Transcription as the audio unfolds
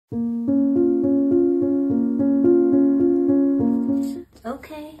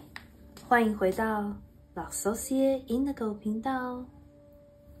欢迎回到lasorciereindigo频道。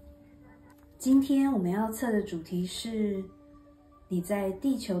今天我们要测的主题是：你在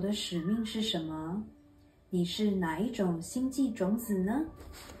地球的使命是什么？你是哪一种星际种子呢？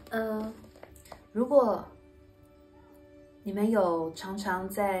如果你们有常常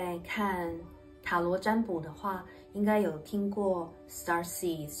在看塔罗占卜的话，应该有听过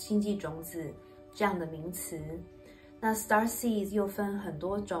Starseeds 星际种子这样的名词。那 Starseeds 又分很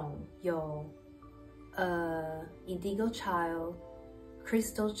多种，有Indigo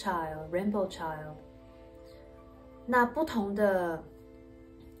Child、Crystal Child、Rainbow Child。那不同的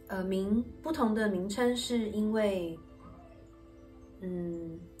名称是因为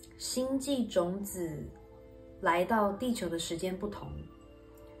星际种子来到地球的时间不同，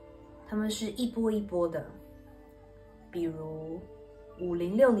他们是一波一波的。比如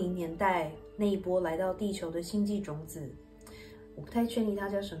50、60年代那一波来到地球的星际种子，我不太确定它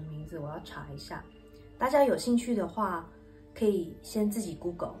叫什么名字，我要查一下。大家有兴趣的话，可以先自己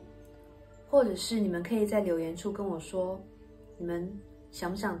Google， 或者是你们可以在留言处跟我说，你们想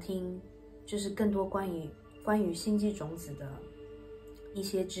不想听，就是更多关于星际种子的一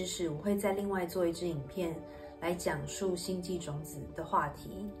些知识，我会再另外做一支影片来讲述星际种子的话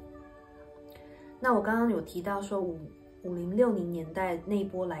题。那我刚刚有提到说50、60年代那一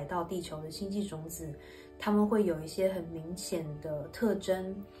波来到地球的星际种子，他们会有一些很明显的特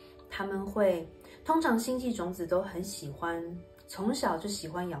征。通常星际种子都很喜欢，从小就喜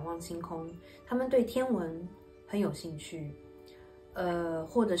欢仰望星空，他们对天文很有兴趣，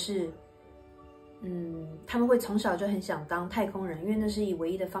或者是他们会从小就很想当太空人，因为那是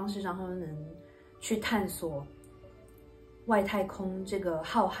唯一的方式让他们能去探索外太空这个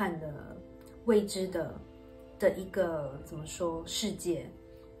浩瀚的未知的一个怎么说世界。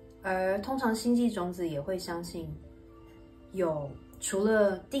而通常星际种子也会相信有除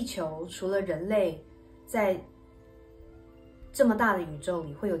了地球，除了人类，在这么大的宇宙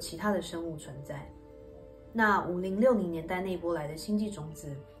里会有其他的生物存在。那50、60年代那一波来的星际种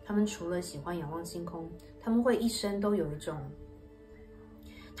子，他们除了喜欢仰望星空，他们会一生都有一种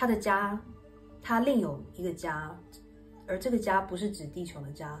他的家，他另有一个家，而这个家不是指地球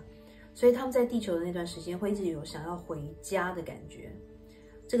的家，所以他们在地球的那段时间会一直有想要回家的感觉。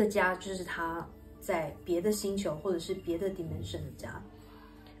这个家就是他在别的星球或者是别的 dimension 的家。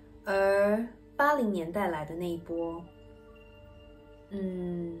而80年代来的那一波，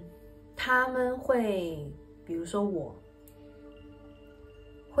他们会，比如说我，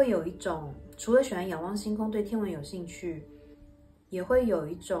会有一种除了喜欢仰望星空，对天文有兴趣，也会有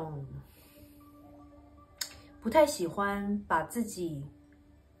一种不太喜欢把自己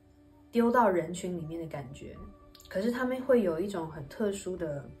丢到人群里面的感觉。可是他们会有一种很特殊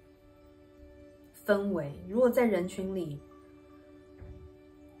的氛围，如果在人群里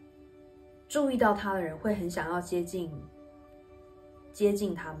注意到他的人会很想要接近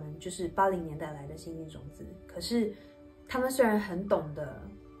他们，就是80年代来的星际种子。可是他们虽然很懂得，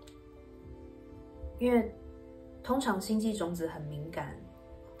因为通常星际种子很敏感，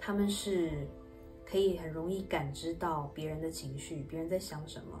他们是可以很容易感知到别人的情绪，别人在想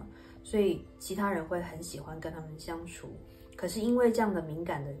什么，所以其他人会很喜欢跟他们相处。可是因为这样的敏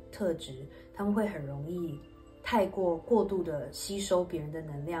感的特质，他们会很容易过度的吸收别人的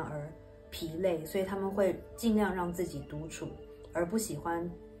能量而疲累，所以他们会尽量让自己独处，而不喜欢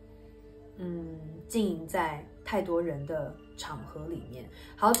经营在太多人的场合里面。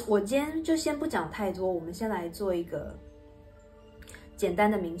好，我今天就先不讲太多，我们先来做一个简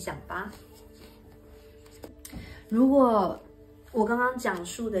单的冥想吧。如果我刚刚讲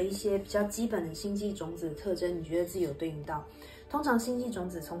述的一些比较基本的星际种子的特征，你觉得自己有对应到？通常星际种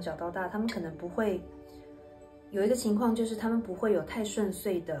子从小到大，他们可能不会有一个情况，就是他们不会有太顺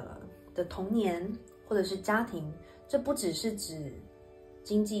遂的童年或者是家庭。这不只是指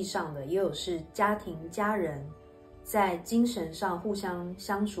经济上的，也有是家庭、家人在精神上互相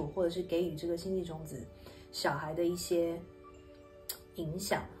相处，或者是给予这个星际种子小孩的一些影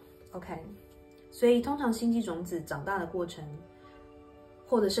响。OK， 所以通常星际种子长大的过程，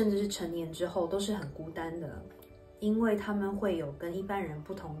或者甚至是成年之后，都是很孤单的，因为他们会有跟一般人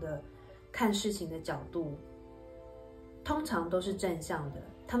不同的看事情的角度，通常都是正向的，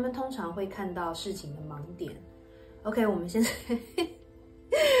他们通常会看到事情的盲点。OK， 我们现在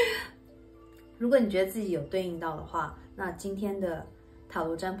如果你觉得自己有对应到的话，那今天的塔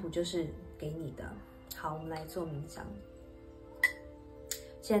罗占卜就是给你的。好，我们来做冥想。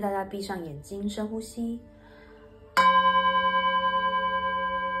现在大家闭上眼睛，深呼吸，吐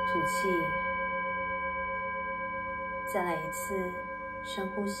气，再来一次，深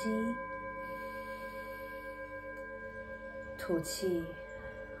呼吸，吐气。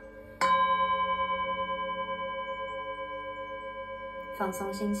放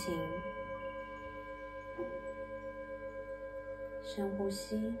松心情，深呼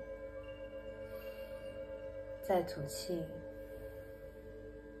吸，再吐气。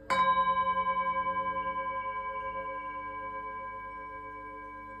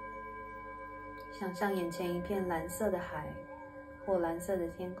想象眼前一片蓝色的海或蓝色的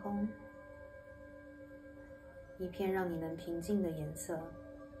天空，一片让你能平静的颜色。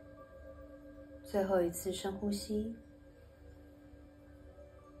最后一次深呼吸，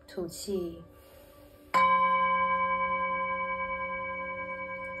吐气。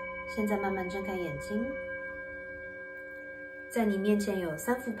现在慢慢睁开眼睛，在你面前有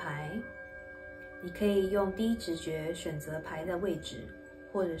3副牌，你可以用第一直觉选择牌的位置，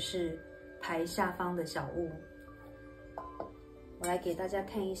或者是牌下方的小物。我来给大家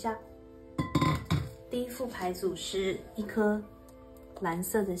看一下，第一副牌组是一颗蓝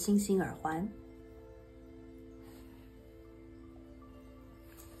色的星星耳环，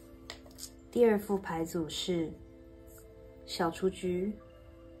第二副牌组是小雏菊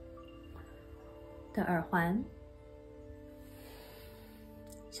的耳环，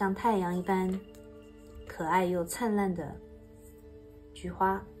像太阳一般可爱又灿烂的菊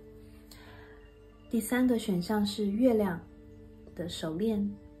花。第3个选项是月亮的手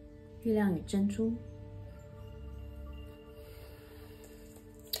链，月亮与珍珠。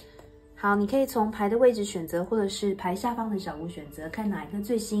好，你可以从牌的位置选择，或者是牌下方的小物选择，看哪一个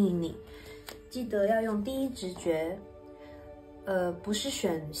最吸引你。记得要用第一直觉，不是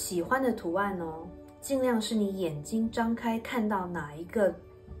选喜欢的图案哦，尽量是你眼睛张开看到哪一个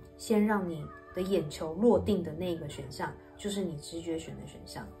先让你的眼球落定的那个选项，就是你直觉选的选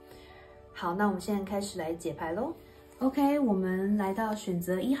项。好，那我们现在开始来解牌咯。OK， 我们来到选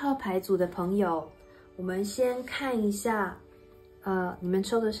择1号牌组的朋友，我们先看一下，你们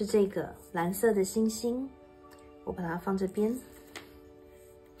抽的是这个蓝色的星星，我把它放这边。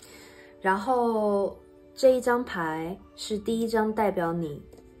然后这一张牌是第1张代表你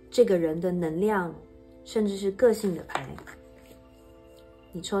这个人的能量，甚至是个性的牌。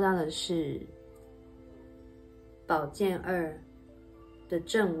你抽到的是宝剑2的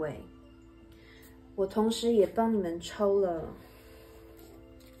正位。我同时也帮你们抽了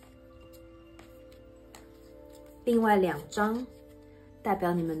另外2张代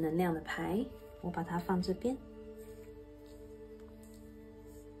表你们能量的牌，我把它放这边。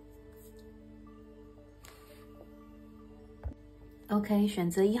OK， 选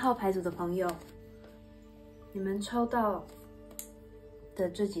择1号牌组的朋友，你们抽到的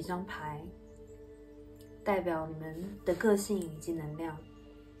这几张牌代表你们的个性以及能量。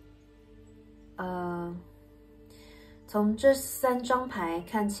从这3张牌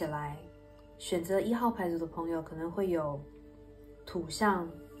看起来，选择1号牌组的朋友可能会有土象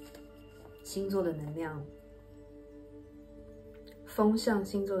星座的能量、风象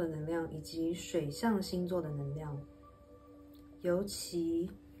星座的能量以及水象星座的能量，尤其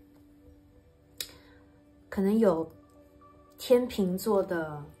可能有天秤座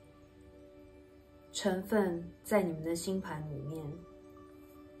的成分在你们的星盘里面。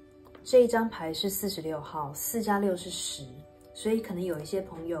这一张牌是46号，4加6是10，所以可能有一些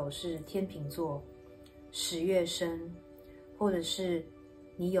朋友是天秤座10月生，或者是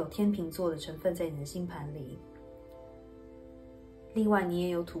你有天秤座的成分在你的星盘里。另外，你也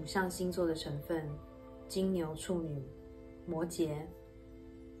有土象星座的成分，金牛、处女、摩羯，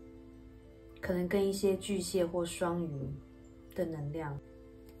可能跟一些巨蟹或双鱼的能量。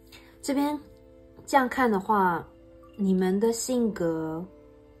这边这样看的话，你们的性格，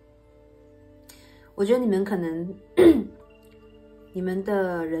我觉得你们可能你们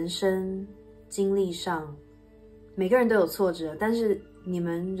的人生经历上，每个人都有挫折，但是你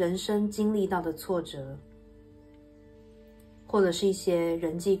们人生经历到的挫折，或者是一些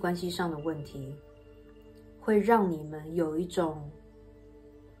人际关系上的问题，会让你们有一种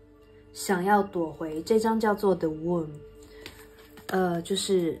想要躲回，这张叫做 The Womb， 就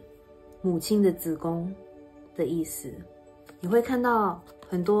是母亲的子宫的意思。你会看到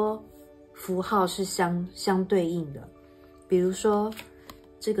很多符号是相对应的，比如说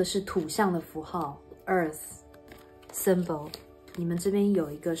这个是土象的符号 Earth symbol， 你们这边有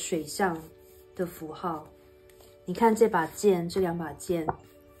一个水象的符号。你看这把剑，这2把剑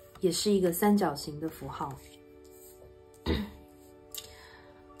也是一个3角形的符号。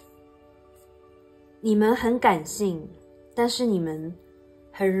你们很感性，但是你们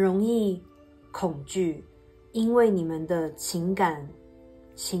很容易恐惧，因为你们的情感、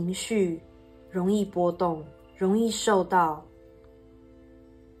情绪容易波动，容易受到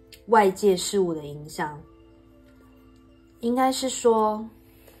外界事物的影响。应该是说，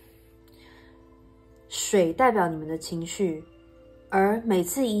水代表你们的情绪，而每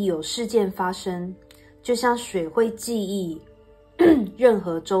次一有事件发生，就像水会记忆任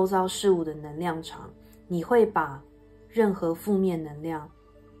何周遭事物的能量场，你会把任何负面能量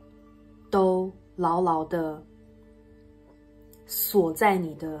都牢牢的锁在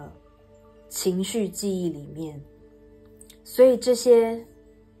你的情绪记忆里面。所以这些，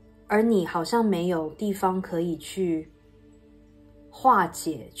而你好像没有地方可以去化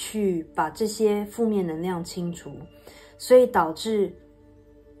解，去把这些负面能量清除，所以导致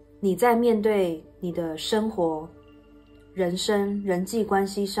你在面对你的生活、人生、人际关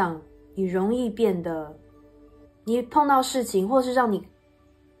系上，你容易变得，你碰到事情，或是让你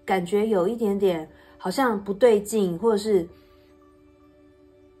感觉有一点点好像不对劲，或者是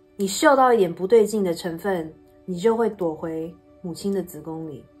你嗅到一点不对劲的成分，你就会躲回母亲的子宫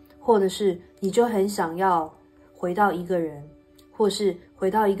里，或者是你就很想要回到一个人，或是回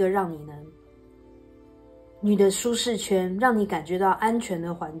到一个让你的舒适圈，让你感觉到安全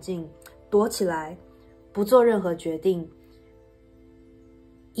的环境，躲起来，不做任何决定，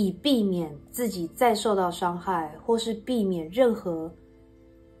以避免自己再受到伤害，或是避免任何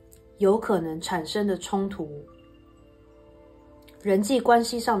有可能产生的冲突，人际关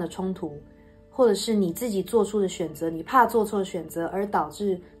系上的冲突，或者是你自己做出的选择，你怕做错选择，而导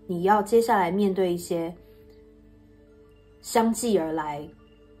致你要接下来面对一些相继而来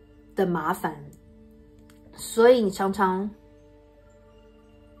的麻烦。所以你常常，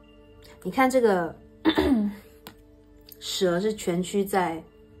你看这个蛇是蜷曲在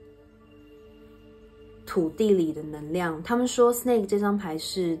土地里的能量。他们说 Snake 这张牌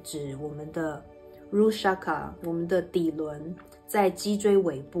是指我们的 Root Chakra， 我们的底轮在脊椎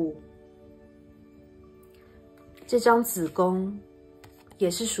尾部。这张子宫也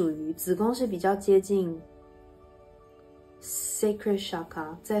是属于，子宫是比较接近 Sacral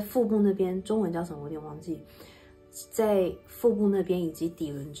Chakra， 在腹部那边，中文叫什么我有点忘记，在腹部那边以及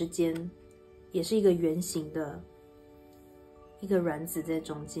底轮之间，也是一个圆形的一个卵子在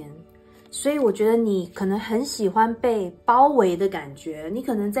中间。所以我觉得你可能很喜欢被包围的感觉，你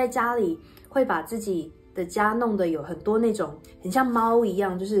可能在家里会把自己的家弄得有很多那种很像猫一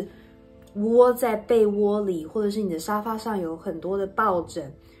样，就是窝在被窝里，或者是你的沙发上有很多的抱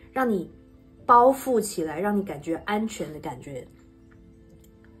枕，让你包覆起来，让你感觉安全的感觉。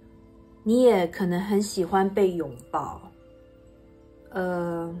你也可能很喜欢被拥抱，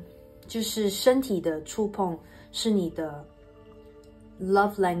就是身体的触碰是你的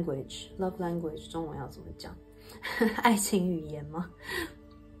love language。love language 中文要怎么讲？爱情语言吗？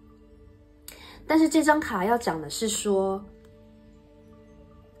但是这张卡要讲的是说，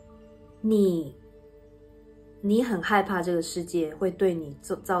你很害怕这个世界会对你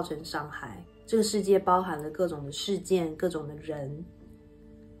造成伤害。这个世界包含了各种的事件，各种的人，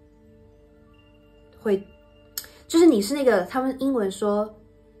会，就是你是那个，他们英文说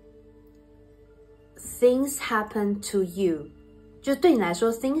things happen to you， 就对你来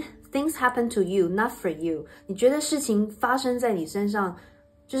说 things happen to you not for you。 你觉得事情发生在你身上，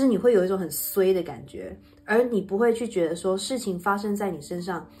就是你会有一种很衰的感觉，而你不会去觉得说事情发生在你身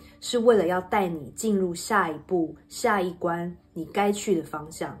上是为了要带你进入下一步、下一关你该去的方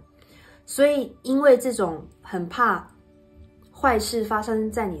向。所以因为这种很怕坏事发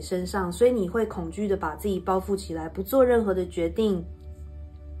生在你身上，所以你会恐惧的把自己包覆起来，不做任何的决定，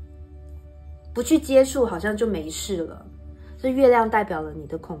不去接触，好像就没事了。这月亮代表了你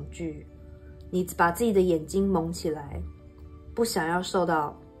的恐惧，你把自己的眼睛蒙起来，不想要受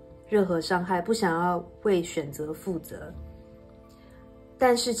到任何伤害，不想要为选择负责。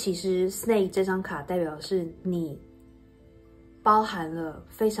但是其实 Snake 这张卡代表的是你包含了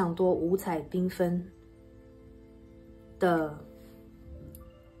非常多五彩缤纷的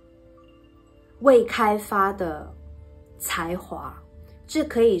未开发的才华，这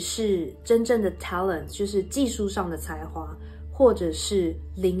可以是真正的 talent， 就是技术上的才华，或者是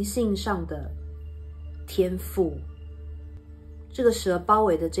灵性上的天赋。这个蛇包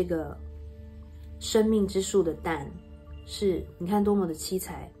围的这个生命之树的蛋，是你看多么的七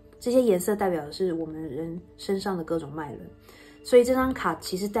彩，这些颜色代表的是我们人身上的各种脉轮。所以这张卡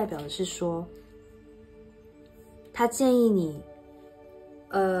其实代表的是说，他建议你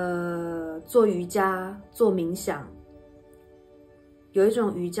做瑜伽，做冥想。有一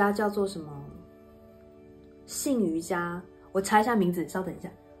种瑜伽叫做什么性瑜伽，我查一下名字，稍等一下。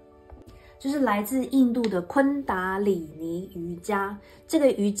就是来自印度的昆达里尼瑜伽。这个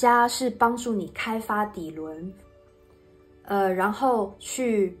瑜伽是帮助你开发底轮，然后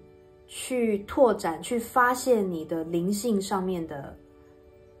去拓展，去发现你的灵性上面的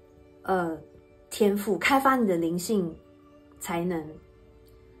天赋，开发你的灵性才能。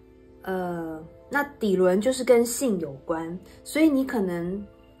那底轮就是跟性有关，所以你可能，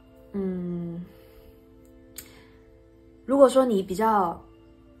如果说你比较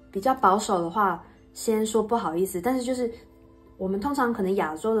保守的话，先说不好意思，但是就是我们通常可能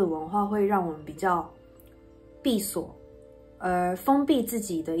亚洲的文化会让我们比较闭锁，而封闭自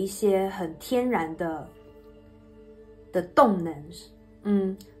己的一些很天然的动能。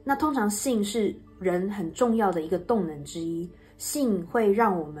那通常性是人很重要的一个动能之一，性会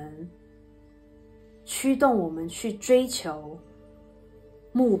让我们驱动我们去追求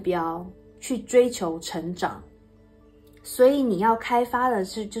目标，去追求成长。所以你要开发的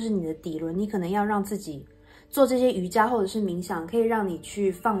就是你的底轮，你可能要让自己做这些瑜伽或者是冥想，可以让你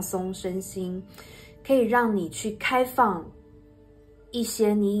去放松身心，可以让你去开放一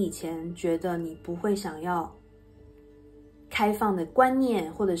些你以前觉得你不会想要开放的观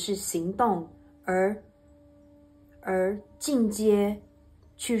念或者是行动，而进阶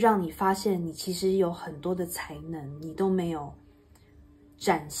去让你发现你其实有很多的才能，你都没有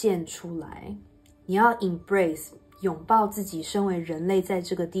展现出来。你要 embrace 拥抱自己身为人类在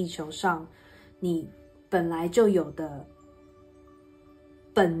这个地球上你本来就有的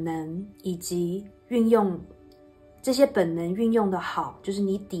本能，以及运用这些本能运用的好，就是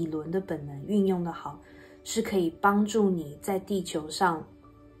你底轮的本能运用的好，是可以帮助你在地球上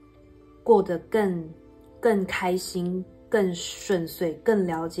过得更开心、更顺遂、更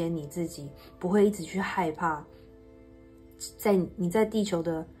了解你自己，不会一直去害怕你在地球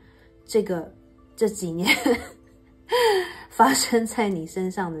的这几年发生在你身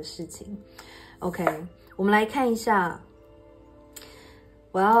上的事情。 OK， 我们来看一下，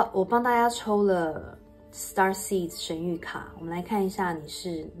我帮大家抽了 Star Seeds 神谕卡，我们来看一下你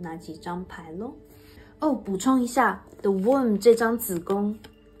是哪几张牌咯。补充一下 The Womb 这张子宫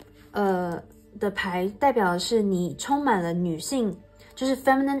的牌代表的是你充满了女性，就是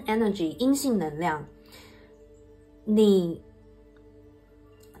feminine energy 阴性能量。你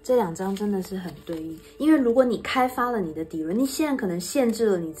这两张真的是很对应，因为如果你开发了你的底轮，你现在可能限制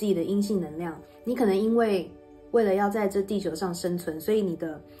了你自己的阴性能量，你可能因为了要在这地球上生存，所以你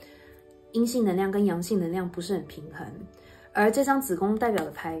的阴性能量跟阳性能量不是很平衡。而这张子宫代表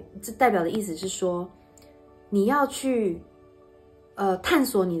的牌，这代表的意思是说，你要去探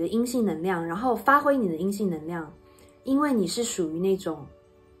索你的阴性能量，然后发挥你的阴性能量，因为你是属于那种，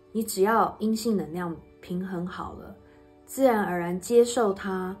你只要阴性能量平衡好了，自然而然接受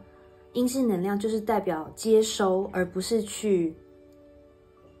它。阴性能量就是代表接收，而不是去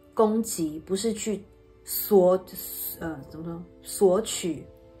攻击，不是去索取。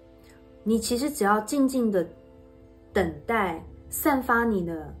你其实只要静静的等待，散发你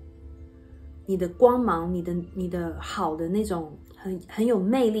的光芒，你的好的那种很有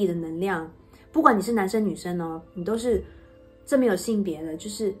魅力的能量，不管你是男生女生哦，你都是，这没有性别的，就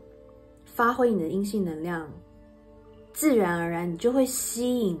是发挥你的阴性能量，自然而然你就会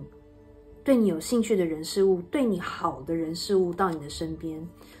吸引对你有兴趣的人事物，对你好的人事物到你的身边。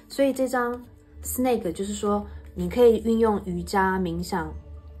所以这张 Snake 就是说，你可以运用瑜伽冥想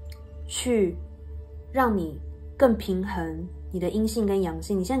去让你更平衡你的阴性跟阳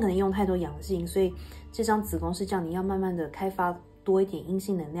性。你现在可能用太多阳性，所以这张子宫是叫你要慢慢的开发多一点阴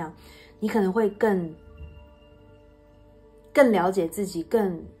性能量，你可能会更了解自己，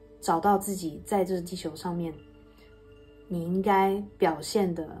更找到自己在这个地球上面你应该表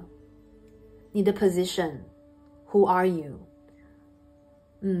现的你的 position。 Who are you？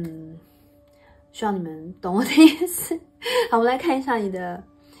 希望你们懂我的意思。好，我们来看一下你的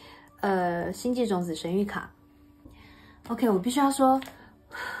星际种子神谕卡。 OK， 我必须要说，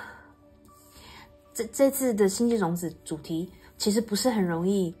这次的星际种子主题其实不是很容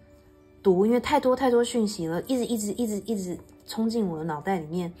易读，因为太多讯息了，一直冲进我的脑袋里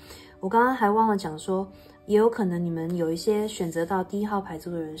面。我刚刚还忘了讲说，也有可能你们有一些选择到1号牌组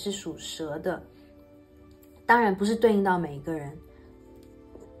的人是属蛇的，当然不是对应到每一个人。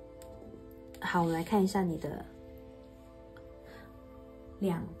好，我们来看一下你的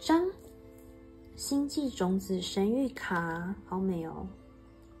2张星际种子神谕卡，好美哦。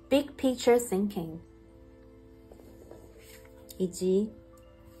 Big Picture Thinking 以及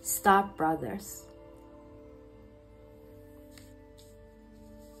Star Brothers。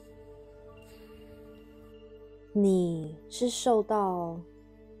 你是受到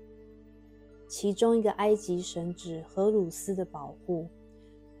其中一个埃及神祇荷鲁斯的保护，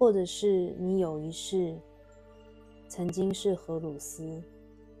或者是你有一世曾经是荷鲁斯，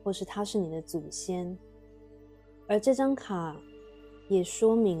或是他是你的祖先。而这张卡也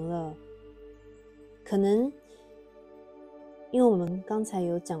说明了，可能因为我们刚才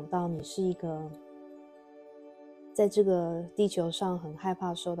有讲到，你是一个在这个地球上很害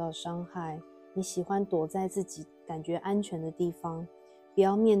怕受到伤害，你喜欢躲在自己感觉安全的地方，不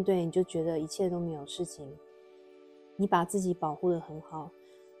要面对，你就觉得一切都没有事情。你把自己保护得很好，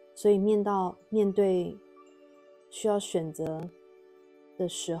所以面对需要选择的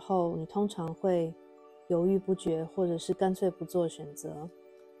时候，你通常会犹豫不决，或者是干脆不做选择。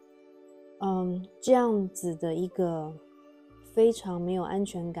这样子的一个非常没有安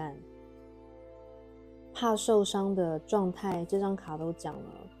全感、怕受伤的状态，这张卡都讲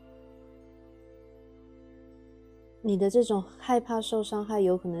了。你的这种害怕受伤害，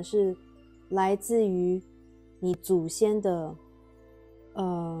有可能是来自于你祖先的，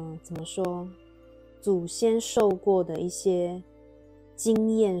怎么说？祖先受过的一些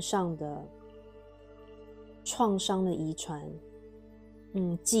经验上的创伤的遗传，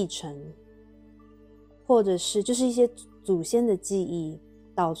继承，或者是就是一些祖先的记忆，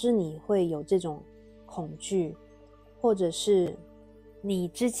导致你会有这种恐惧，或者是你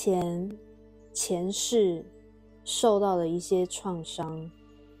之前世受到的一些创伤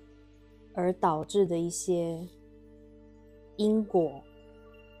而导致的一些因果，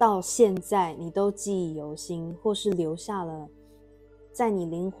到现在你都记忆犹新，或是留下了在你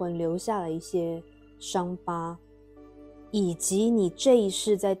灵魂留下了一些伤疤，以及你这一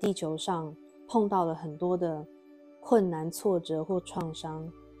世在地球上碰到了很多的困难、挫折或创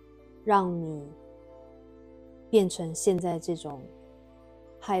伤，让你变成现在这种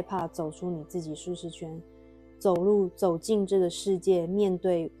害怕走出你自己舒适圈，走进这个世界，面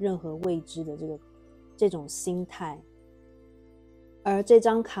对任何未知的这种心态。而这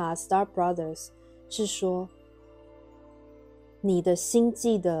张卡 Star Brothers 是说你的星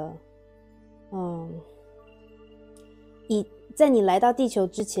际的在你来到地球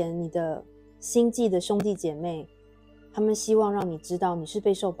之前，你的星际的兄弟姐妹，他们希望让你知道你是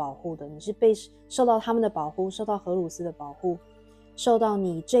备受保护的，你是受到他们的保护，受到荷鲁斯的保护，受到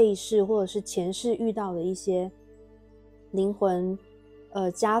你这一世或者是前世遇到的一些灵魂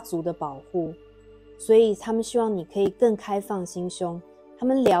家族的保护，所以他们希望你可以更开放心胸。他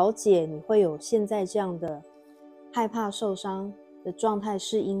们了解你会有现在这样的害怕受伤的状态，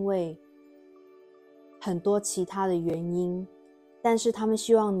是因为很多其他的原因，但是他们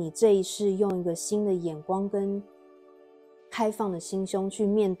希望你这一世用一个新的眼光跟开放的心胸去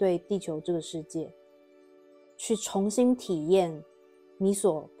面对地球这个世界，去重新体验你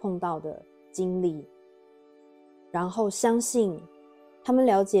所碰到的经历，然后相信他们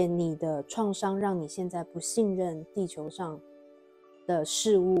了解你的创伤，让你现在不信任地球上的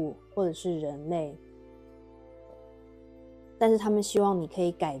事物或者是人类，但是他们希望你可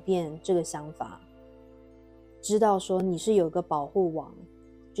以改变这个想法，知道说你是有个保护网，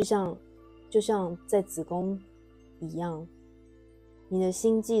就像在子宫一样，你的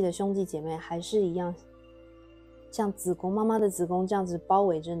星际的兄弟姐妹还是一样，像妈妈的子宫这样子包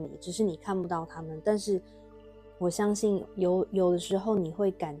围着你，只是你看不到他们，但是我相信有的时候你会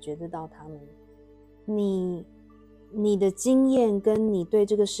感觉得到他们。你的经验跟你对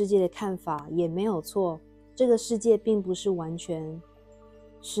这个世界的看法也没有错，这个世界并不是完全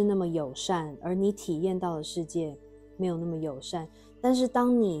是那么友善，而你体验到的世界没有那么友善。但是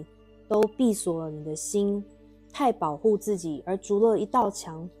当你都闭锁了你的心，太保护自己，而筑了一道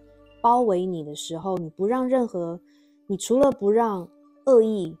墙包围你的时候，你除了不让恶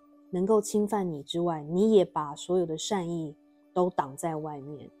意能够侵犯你之外，你也把所有的善意都挡在外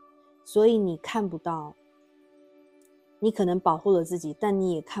面，所以你看不到，你可能保护了自己，但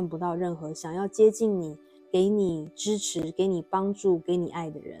你也看不到任何想要接近你、给你支持、给你帮助、给你爱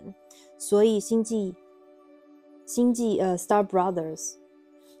的人。所以星际Star Brothers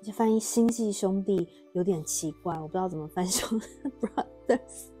就翻译星际兄弟有点奇怪，我不知道怎么翻兄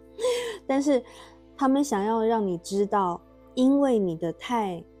Brothers， 但是他们想要让你知道，因为你的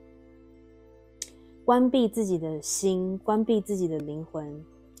太关闭自己的心，关闭自己的灵魂，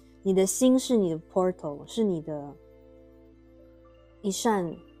你的心是你的 portal， 是你的一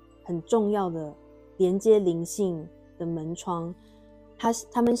扇很重要的连接灵性的门窗。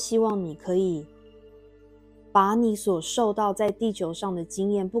他们希望你可以把你所受到在地球上的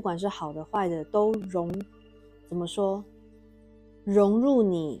经验，不管是好的坏的，都融入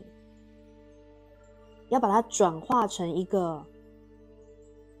你，要把它转化成一个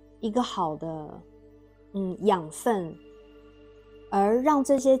好的养分，而让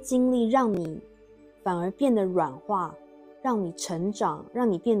这些经历让你反而变得软化，让你成长，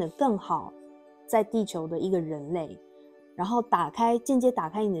让你变得更好在地球的一个人类，然后间接打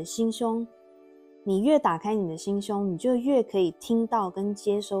开你的心胸。你越打开你的心胸，你就越可以听到跟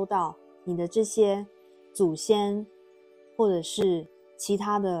接收到你的这些祖先或者是其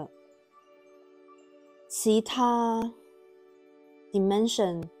他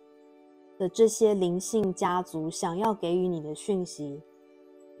dimension 的这些灵性家族想要给予你的讯息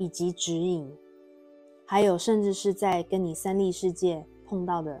以及指引，还有甚至是在跟你三力世界碰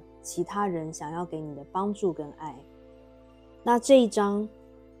到的其他人想要给你的帮助跟爱。那这一章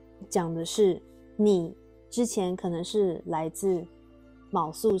讲的是你之前可能是来自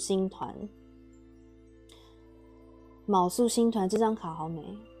卯宿星团，卯宿星团这张卡好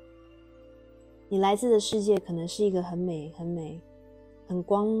美，你来自的世界可能是一个很美很美很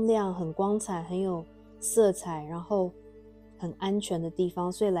光亮很光彩很有色彩然后很安全的地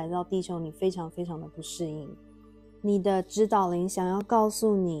方，所以来到地球你非常非常的不适应。你的指导灵想要告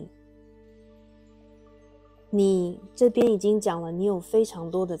诉你，你这边已经讲了，你有非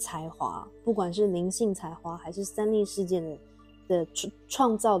常多的才华，不管是灵性才华还是三力世界的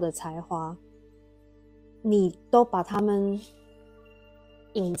创造的才华，你都把它们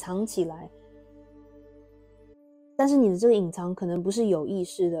隐藏起来。但是你的这个隐藏可能不是有意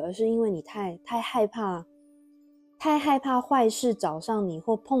识的，而是因为你太害怕坏事找上你，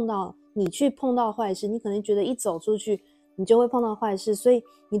或你去碰到坏事，你可能觉得一走出去你就会碰到坏事，所以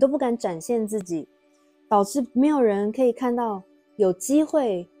你都不敢展现自己，导致没有人可以看到，有机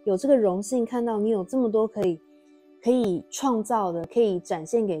会有这个荣幸看到你有这么多可以创造的，可以展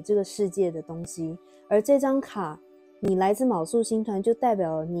现给这个世界的东西。而这张卡你来自卯宿星团，就代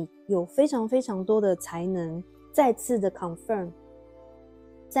表了你有非常非常多的才能，再次的 confirm，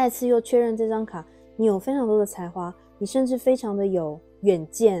 再次又确认这张卡你有非常多的才华，你甚至非常的有远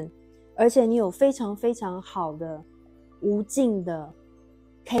见，而且你有非常非常好的无尽的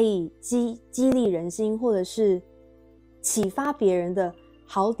可以激励人心或者是启发别人的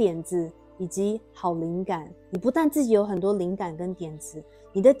好点子以及好灵感。你不但自己有很多灵感跟点子，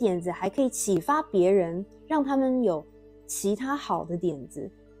你的点子还可以启发别人，让他们有其他好的点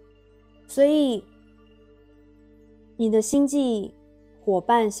子。所以你的星际伙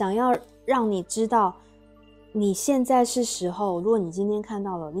伴想要让你知道，你现在是时候，如果你今天看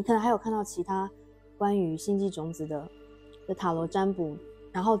到了，你可能还有看到其他关于星际种子的塔罗占卜，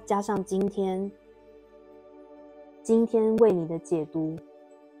然后加上今天为你的解读，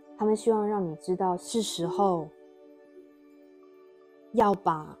他们希望让你知道是时候要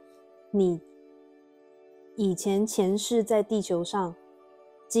把你以前世在地球上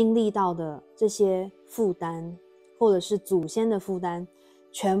经历到的这些负担，或者是祖先的负担，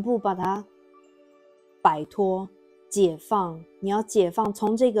全部把它摆脱解放。你要解放，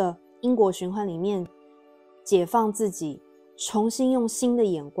从这个因果循环里面解放自己，重新用新的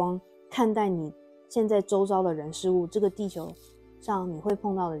眼光看待你现在周遭的人事物，这个地球上你会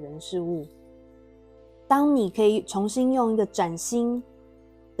碰到的人事物。当你可以重新用一个崭新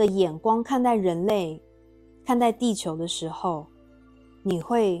的眼光看待人类，看待地球的时候，你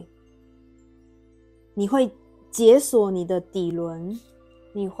会解锁你的底轮，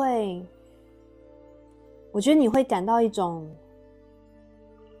我觉得你会感到一种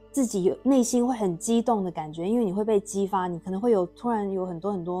自己内心会很激动的感觉，因为你会被激发，你可能会突然有很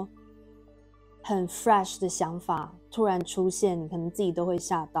多很多很 fresh 的想法突然出现，你可能自己都会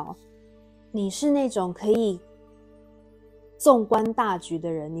吓到。你是那种可以纵观大局的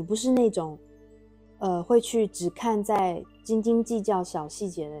人，你不是那种会去只看在斤斤计较小细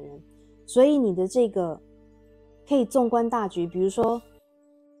节的人。所以你的这个可以纵观大局，比如说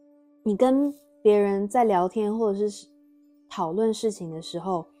你跟别人在聊天或者是讨论事情的时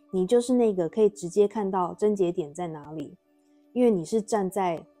候，你就是那个可以直接看到症结点在哪里，因为你是站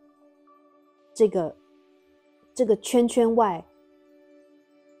在这个圈圈外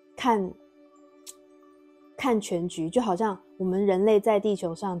看全局。就好像我们人类在地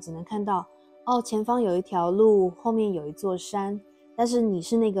球上只能看到前方有一条路，后面有一座山，但是你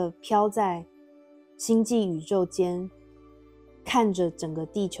是那个飘在星际宇宙间看着整个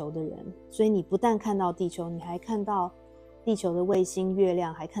地球的人，所以你不但看到地球，你还看到地球的卫星、月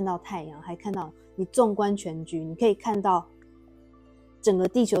亮，还看到太阳，还看到你纵观全局，你可以看到整个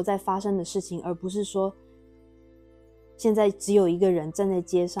地球在发生的事情，而不是说现在只有一个人站在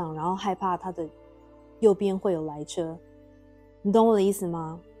街上，然后害怕他的右边会有来车。你懂我的意思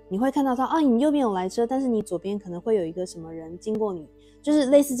吗？你会看到他你右边有来车，但是你左边可能会有一个什么人经过你，就是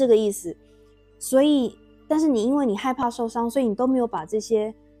类似这个意思。所以但是因为你害怕受伤，所以你都没有把这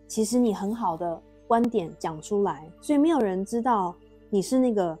些其实你很好的观点讲出来，所以没有人知道你是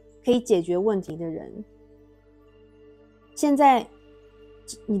那个可以解决问题的人。现在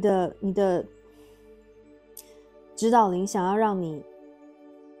你的指导灵想要让你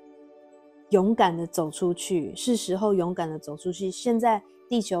勇敢的走出去，是时候勇敢的走出去。现在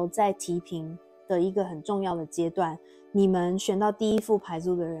地球在提频的一个很重要的阶段，你们选到第一副牌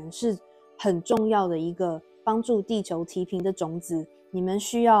组的人是很重要的一个帮助地球提频的种子，你们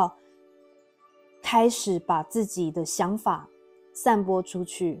需要开始把自己的想法散播出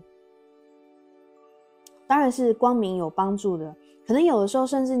去，当然是光明有帮助的。可能有的时候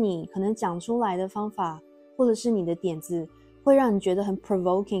甚至你可能讲出来的方法或者是你的点子会让你觉得很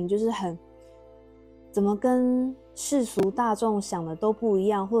provoking， 就是很怎么跟世俗大众想的都不一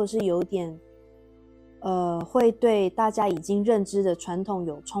样，或者是有点会对大家已经认知的传统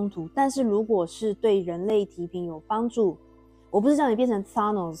有冲突。但是如果是对人类提频有帮助，我不是叫你变成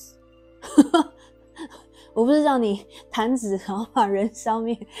Thanos 我不是叫你弹指然后把人消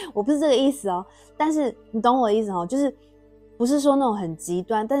灭，我不是这个意思哦。但是你懂我的意思哦，就是不是说那种很极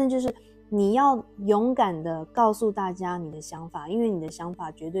端，但是就是你要勇敢的告诉大家你的想法，因为你的想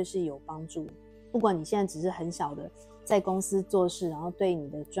法绝对是有帮助。不管你现在只是很小的在公司做事，然后对你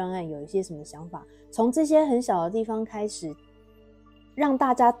的专案有一些什么想法，从这些很小的地方开始，让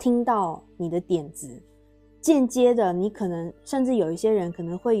大家听到你的点子，间接的你可能甚至有一些人可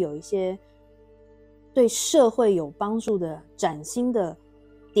能会有一些对社会有帮助的崭新的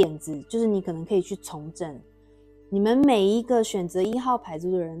点子，就是你可能可以去从政。你们每一个选择1号牌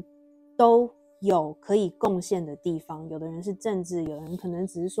组的人都有可以贡献的地方，有的人是政治，有的人可能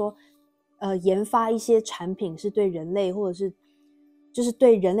只是说研发一些产品是对人类或者是就是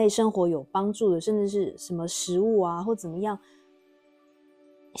对人类生活有帮助的，甚至是什么食物啊或怎么样。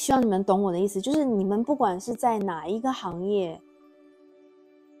希望你们懂我的意思，就是你们不管是在哪一个行业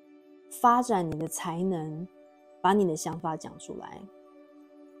发展你的才能，把你的想法讲出来，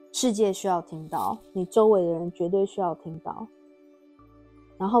世界需要听到，你周围的人绝对需要听到。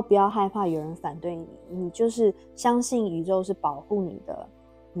然后不要害怕有人反对你，你就是相信宇宙是保护你的，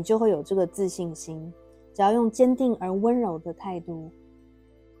你就会有这个自信心。只要用坚定而温柔的态度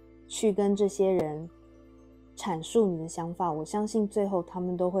去跟这些人阐述你的想法，我相信最后他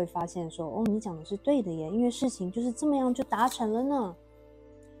们都会发现说，哦，你讲的是对的耶，因为事情就是这么样就达成了呢。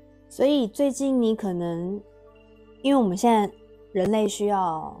所以最近你可能因为我们现在人类需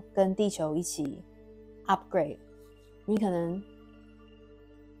要跟地球一起 upgrade， 你可能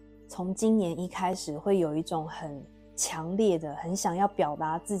从今年一开始会有一种很强烈的很想要表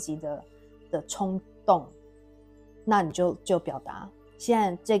达自己的冲动，那你就表达。现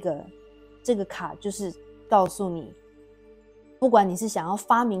在这个卡就是告诉你，不管你是想要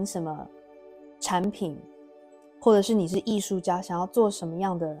发明什么产品，或者是你是艺术家想要做什么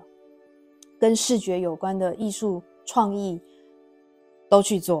样的跟视觉有关的艺术创意，都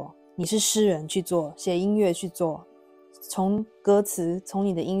去做。你是诗人去做，写音乐去做，从歌词从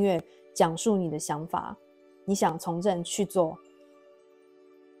你的音乐讲述你的想法，你想从政去做，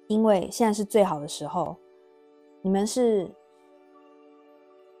因为现在是最好的时候。你们是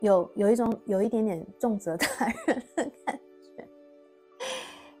有一点点重责大任的感觉，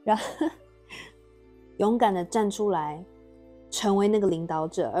然后勇敢的站出来成为那个领导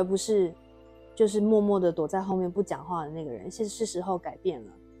者，而不是就是默默的躲在后面不讲话的那个人。是时候改变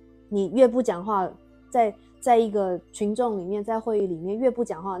了，你越不讲话，在一个群众里面，在会议里面越不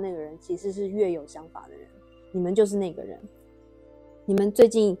讲话的那个人其实是越有想法的人，你们就是那个人。你们最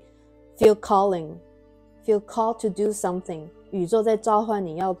近 feel called to do something， 宇宙在召唤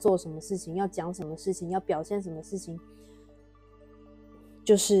你要做什么事情，要讲什么事情，要表现什么事情，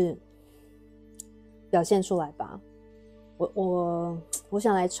就是表现出来吧。我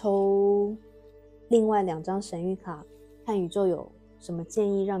想来抽另外2张神谕卡，看宇宙有什么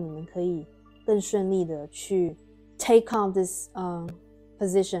建议让你们可以更顺利的去 take on this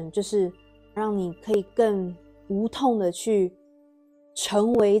position， 就是让你可以更无痛的去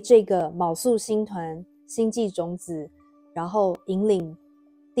成为这个卯宿星团星际种子，然后引领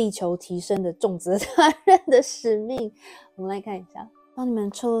地球提升的重责大任的使命。我们来看一下，帮你们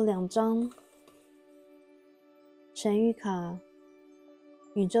抽了2张神谕卡，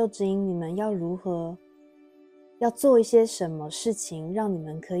宇宙指引你们要如何，要做一些什么事情，让你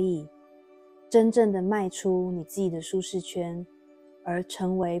们可以真正的迈出你自己的舒适圈，而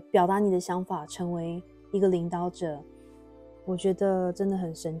成为表达你的想法，成为一个领导者。我觉得真的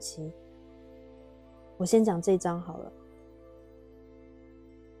很神奇。我先讲这张好了。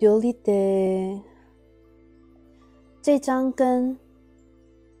丢里的这张跟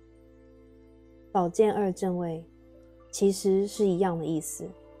宝剑2正位其实是一样的意思。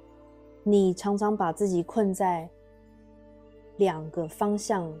你常常把自己困在2个方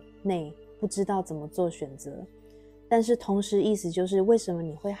向内，不知道怎么做选择，但是同时意思就是为什么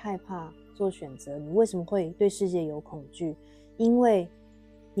你会害怕做选择，你为什么会对世界有恐惧，因为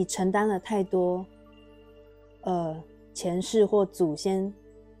你承担了太多前世或祖先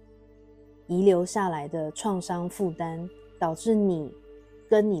遗留下来的创伤负担，导致你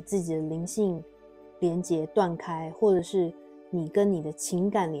跟你自己的灵性连结断开，或者是你跟你的情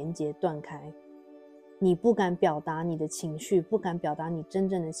感连结断开，你不敢表达你的情绪，不敢表达你真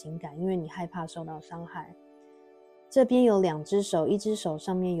正的情感，因为你害怕受到伤害。这边有2只手，一只手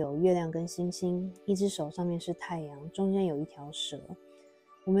上面有月亮跟星星，一只手上面是太阳，中间有一条蛇。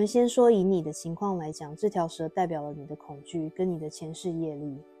我们先说以你的情况来讲，这条蛇代表了你的恐惧跟你的前世业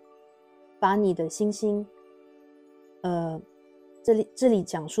力。把你的星星这里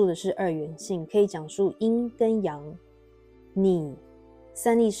讲述的是2元性，可以讲述阴跟阳，你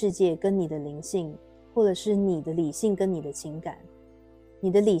3力世界跟你的灵性，或者是你的理性跟你的情感，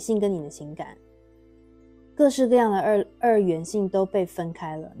你的理性跟你的情感，各式各样的二元性都被分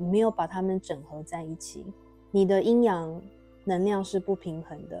开了，你没有把它们整合在一起，你的阴阳能量是不平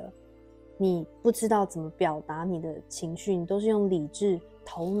衡的，你不知道怎么表达你的情绪，你都是用理智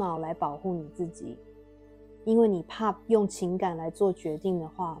头脑来保护你自己，因为你怕用情感来做决定的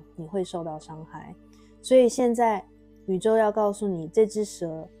话，你会受到伤害。所以现在宇宙要告诉你，这只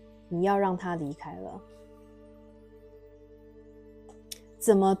蛇你要让它离开了。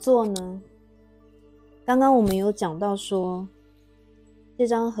怎么做呢？刚刚我们有讲到说，这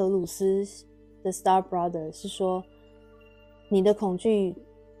张荷鲁斯的 Star Brother 是说，你的恐惧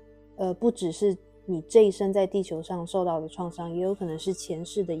不只是你这一生在地球上受到的创伤，也有可能是前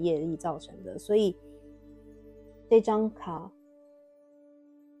世的业力造成的。所以这张卡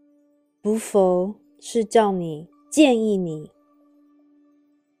不否是叫你，建议你，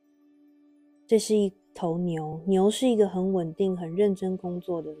这是一头牛，牛是一个很稳定很认真工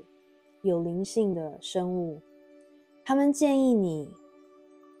作的有灵性的生物，他们建议你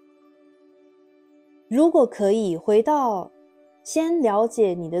如果可以回到先了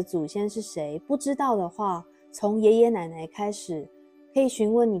解你的祖先是谁，不知道的话，从爷爷奶奶开始，可以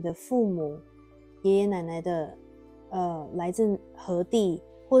询问你的父母、爷爷奶奶的来自何地，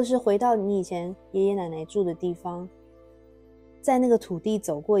或者是回到你以前爷爷奶奶住的地方，在那个土地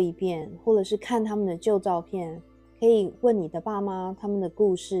走过一遍，或者是看他们的旧照片，可以问你的爸妈他们的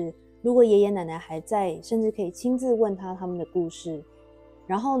故事，如果爷爷奶奶还在，甚至可以亲自问他们的故事。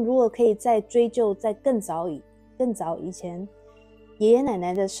然后如果可以再追究在更早以前爷爷奶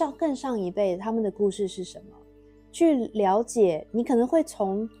奶的更上一辈他们的故事是什么，去了解，你可能会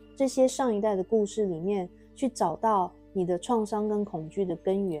从这些上一代的故事里面去找到你的创伤跟恐惧的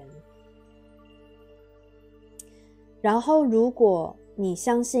根源。然后如果你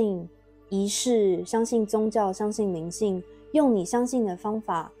相信仪式，相信宗教，相信灵性，用你相信的方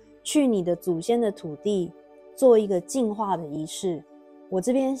法去你的祖先的土地做一个净化的仪式。我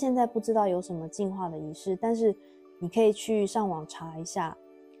这边现在不知道有什么净化的仪式，但是你可以去上网查一下。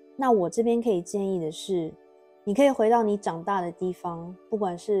那我这边可以建议的是，你可以回到你长大的地方，不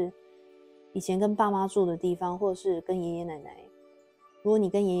管是以前跟爸妈住的地方，或者是跟爷爷奶奶，如果你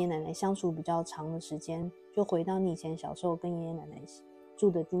跟爷爷奶奶相处比较长的时间，就回到你以前小时候跟爷爷奶奶住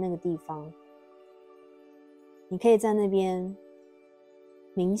的那个地方，你可以在那边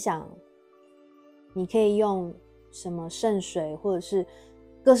冥想，你可以用什么圣水，或者是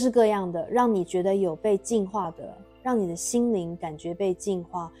各式各样的让你觉得有被净化的，让你的心灵感觉被净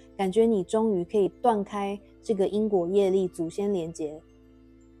化，感觉你终于可以断开这个因果业力祖先连结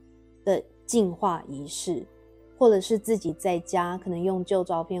的净化仪式，或者是自己在家可能用旧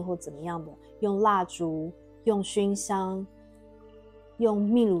照片或怎么样的，用蜡烛，用熏香，用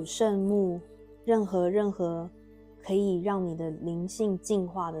秘鲁圣木，任何可以让你的灵性净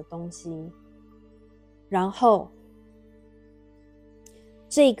化的东西。然后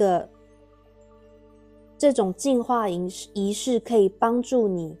这种净化仪式可以帮助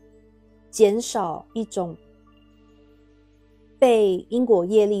你减少一种被因果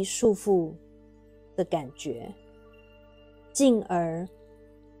业力束缚的感觉，进而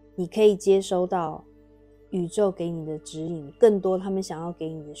你可以接收到宇宙给你的指引，更多他们想要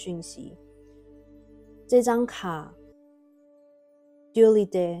给你的讯息。这张卡 Duly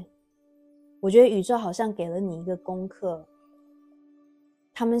Day， 我觉得宇宙好像给了你一个功课，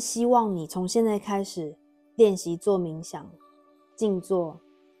他们希望你从现在开始练习做冥想、静坐，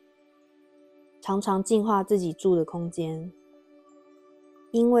常常净化自己住的空间，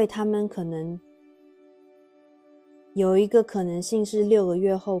因为他们可能有一个可能性是6个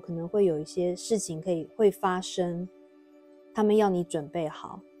月后可能会有一些事情会发生，他们要你准备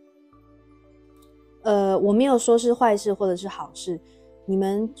好。我没有说是坏事或者是好事，你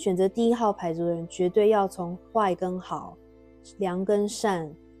们选择第1号牌组的人绝对要从坏跟好、良跟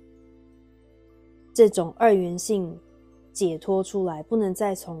善这种二元性解脱出来，不能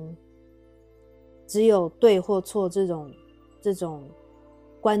再从只有对或错这种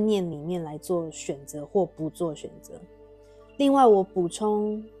观念里面来做选择或不做选择。另外我补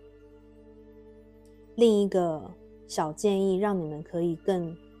充另一个小建议，让你们可以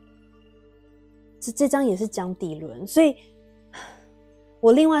更这张也是讲底轮，所以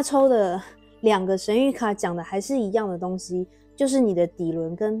我另外抽的2个神谕卡讲的还是一样的东西，就是你的底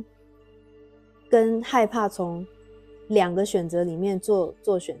轮跟害怕从2个选择里面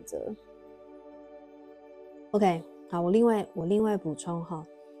做选择。OK， 好，我另外补充哈，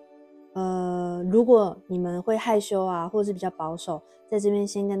如果你们会害羞啊，或者是比较保守，在这边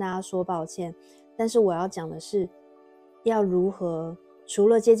先跟大家说抱歉。但是我要讲的是，要如何除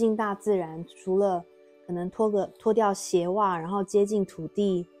了接近大自然，除了可能脱掉鞋袜，然后接近土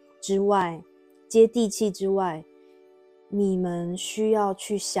地之外，接地气之外，你们需要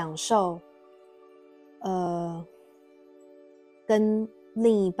去享受，跟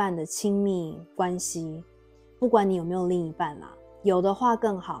另一半的亲密关系。不管你有没有另一半啦，有的话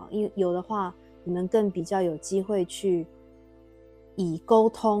更好，因为有的话你们更比较有机会去以沟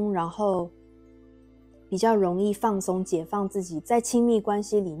通，然后比较容易放松解放自己，在亲密关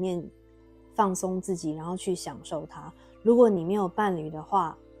系里面放松自己，然后去享受它。如果你没有伴侣的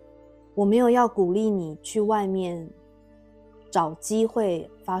话，我没有要鼓励你去外面找机会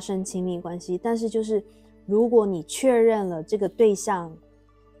发生亲密关系，但是就是如果你确认了这个对象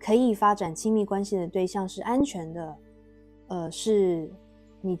可以发展亲密关系的对象是安全的，是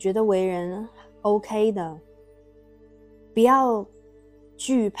你觉得为人 OK 的，不要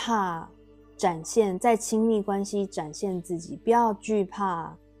惧怕展现在亲密关系展现自己，不要惧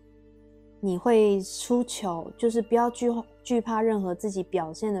怕你会出糗，就是不要惧怕任何自己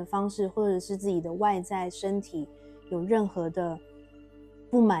表现的方式，或者是自己的外在身体有任何的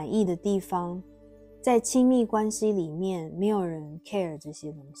不满意的地方。在亲密关系里面没有人 care 这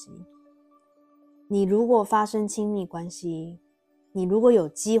些东西。你如果发生亲密关系，你如果有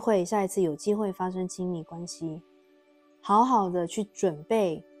机会下一次有机会发生亲密关系，好好的去准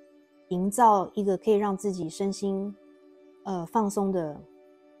备营造一个可以让自己身心放松的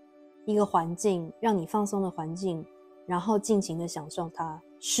一个环境，让你放松的环境，然后尽情的享受它，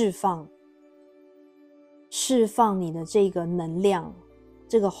释放你的这个能量，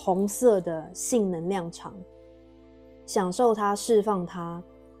这个红色的性能量场，享受它，释放它，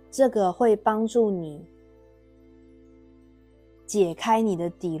这个会帮助你解开你的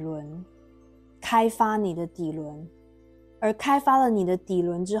底轮，开发你的底轮。而开发了你的底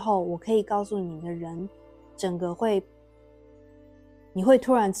轮之后，我可以告诉你的人，整个你会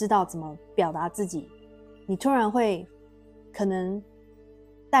突然知道怎么表达自己，你突然会可能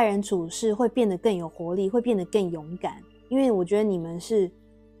待人处事会变得更有活力，会变得更勇敢。因为我觉得你们是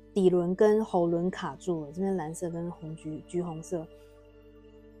底轮跟喉轮卡住了，这边蓝色跟橘红色。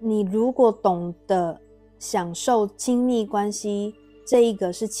你如果懂得享受亲密关系，这一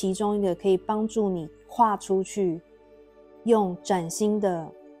个是其中一个可以帮助你跨出去，用崭新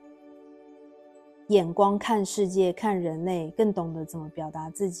的眼光看世界，看人类，更懂得怎么表达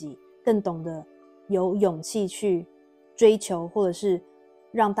自己，更懂得有勇气去追求，或者是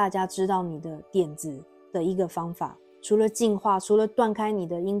让大家知道你的点子的一个方法。除了进化，除了断开你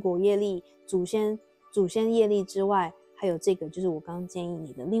的因果业力、祖先业力之外，还有这个就是我刚刚建议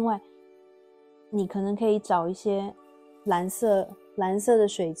你的。另外，你可能可以找一些蓝色的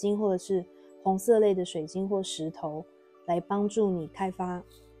水晶，或者是红色类的水晶或石头，来帮助你开发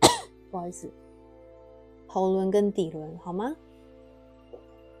不好意思，喉轮跟底轮，好吗？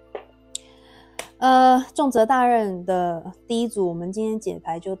重责大任的第一组，我们今天解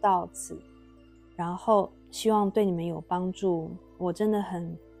牌就到此，然后希望对你们有帮助。我真的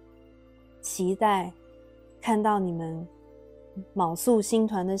很期待看到你们卯宿星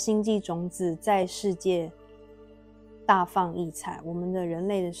团的星际种子在世界大放异彩，我们的人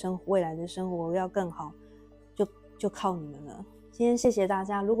类的生活，未来的生活要更好，就靠你们了。今天谢谢大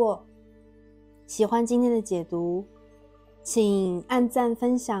家，如果喜欢今天的解读，请按赞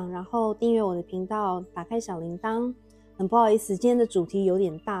分享，然后订阅我的频道，打开小铃铛。很不好意思，今天的主题有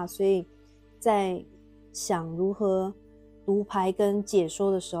点大，所以在想如何读牌跟解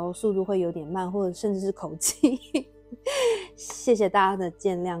说的时候速度会有点慢，或者甚至是口气谢谢大家的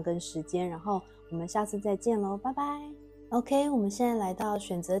见谅跟时间，然后我们下次再见咯，拜拜。 OK， 我们现在来到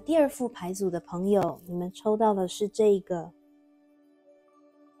选择第2副牌组的朋友，你们抽到的是这个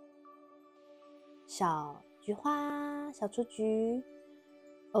小菊花，小雏菊。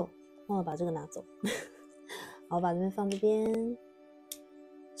哦，忘了把这个拿走好，我把这边放这边。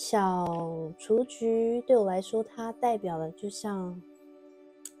小雏菊对我来说，它代表的就像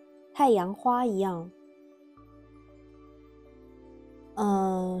太阳花一样，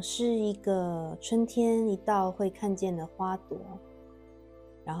是一个春天一到会看见的花朵，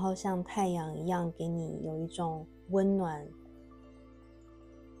然后像太阳一样给你有一种温暖，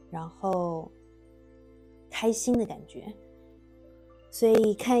然后开心的感觉。所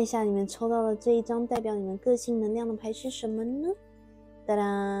以看一下你们抽到的这一张代表你们个性能量的牌是什么呢？哒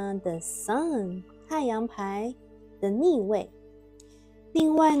啦 ，The Sun 太阳牌的逆位。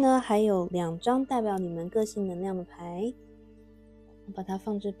另外呢，还有2张代表你们个性能量的牌，我把它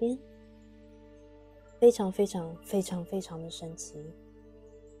放这边，非常非常非常非常的神奇，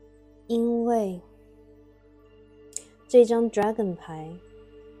因为这张 Dragon 牌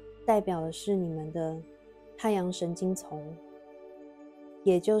代表的是你们的太阳神经丛，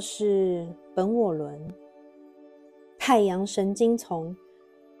也就是本我轮。太阳神经丛，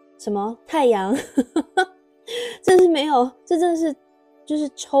什么太阳？这是没有，这真的是就是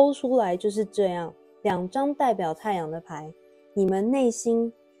抽出来就是这样。2张代表太阳的牌，你们内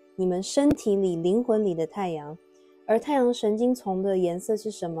心、你们身体里、灵魂里的太阳，而太阳神经丛的颜色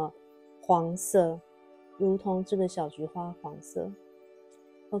是什么？黄色，如同这个小菊花黄色。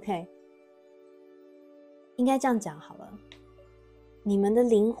OK， 应该这样讲好了。你们的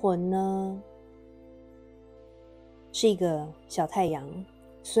灵魂呢，是一个小太阳，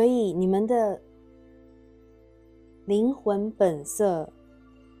所以你们的灵魂本色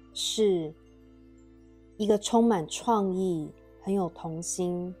是一个充满创意、很有童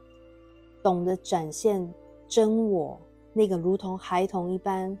心、懂得展现真我，那个如同孩童一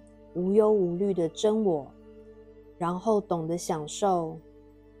般无忧无虑的真我，然后懂得享受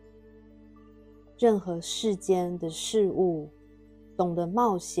任何世间的事物，懂得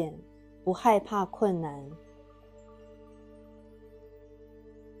冒险，不害怕困难，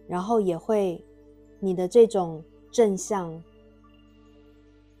然后也会你的这种正向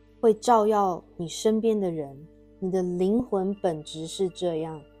会照耀你身边的人，你的灵魂本质是这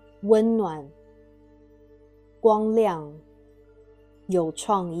样温暖、光亮、有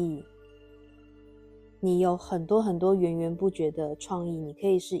创意。你有很多很多源源不绝的创意，你可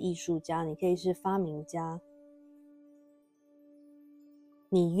以是艺术家，你可以是发明家，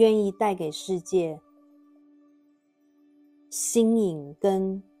你愿意带给世界新颖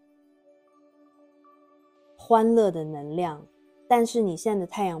跟欢乐的能量。但是你现在的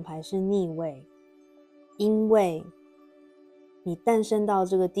太阳牌是逆位，因为你诞生到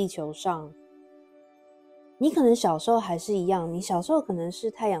这个地球上，你可能小时候还是一样，你小时候可能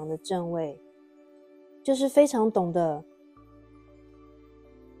是太阳的正位，就是非常懂得，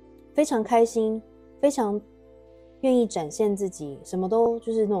非常开心，非常愿意展现自己，什么都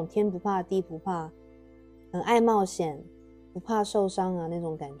就是那种天不怕地不怕，很爱冒险，不怕受伤啊那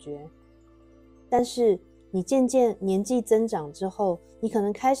种感觉。但是你渐渐年纪增长之后，你可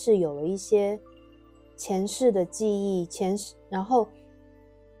能开始有了一些前世的记忆，然后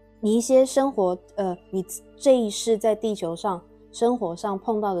你一些生活你这一世在地球上生活上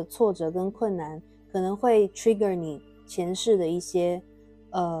碰到的挫折跟困难，可能会 trigger 你前世的一些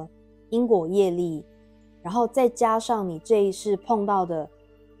因果业力，然后再加上你这一世碰到的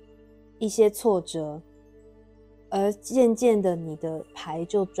一些挫折，而渐渐的你的牌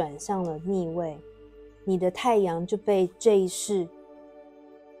就转向了逆位，你的太阳就被这一世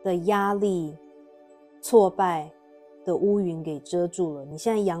的压力、挫败的乌云给遮住了。你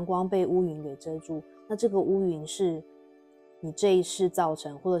现在阳光被乌云给遮住，那这个乌云是你这一世造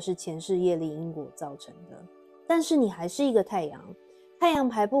成，或者是前世业力因果造成的。但是你还是一个太阳，太阳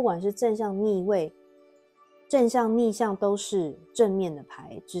牌不管是正向逆位、正向逆向都是正面的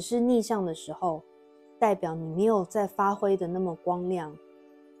牌，只是逆向的时候代表你没有再发挥的那么光亮，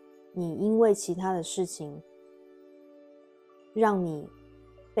你因为其他的事情让你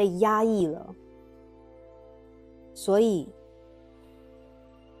被压抑了。所以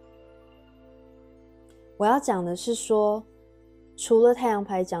我要讲的是说，除了太阳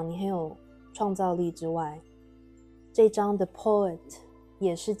牌讲你很有创造力之外，这张的 Poet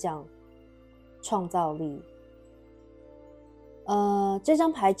也是讲创造力。这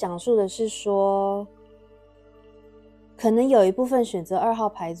张牌讲述的是说，可能有一部分选择2号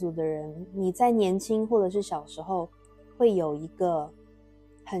牌组的人，你在年轻或者是小时候会有一个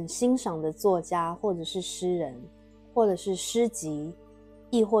很欣赏的作家，或者是诗人，或者是诗集，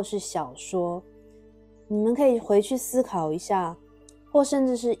亦或是小说。你们可以回去思考一下，或甚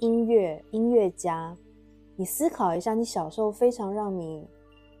至是音乐家，你思考一下你小时候非常让你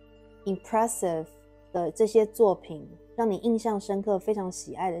impressive 的这些作品，让你印象深刻非常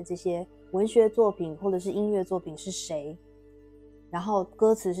喜爱的这些文学作品或者是音乐作品是谁，然后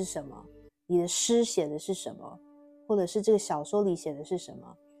歌词是什么，你的诗写的是什么，或者是这个小说里写的是什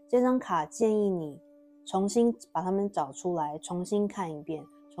么。这张卡建议你重新把它们找出来，重新看一遍，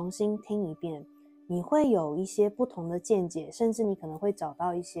重新听一遍，你会有一些不同的见解，甚至你可能会找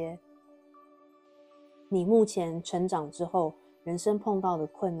到一些你目前成长之后人生碰到的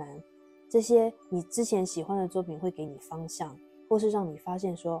困难，这些你之前喜欢的作品会给你方向，或是让你发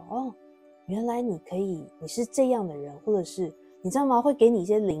现说，哦，原来你是这样的人，或者是你知道吗？会给你一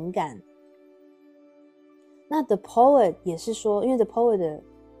些灵感。那 The Poet 也是说，因为 The Poet 的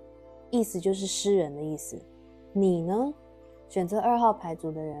意思就是诗人的意思。你呢，选择2号牌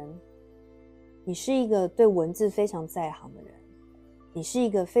组的人，你是一个对文字非常在行的人，你是一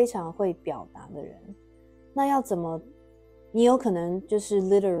个非常会表达的人。那要怎么，你有可能就是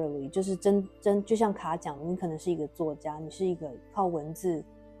literally 就是就像卡讲的，你可能是一个作家，你是一个靠文字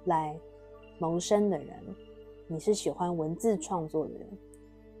来谋生的人，你是喜欢文字创作的人，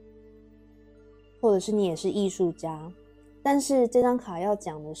或者是你也是艺术家。但是这张卡要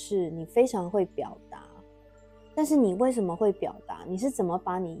讲的是你非常会表达。但是你为什么会表达？你是怎么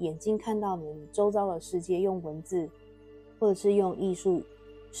把你眼睛看到你周遭的世界用文字或者是用艺术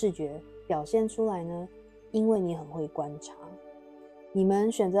视觉表现出来呢？因为你很会观察。你们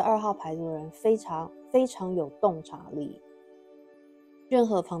选择2号牌组的人非常有洞察力，任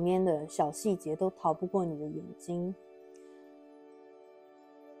何旁边的小细节都逃不过你的眼睛。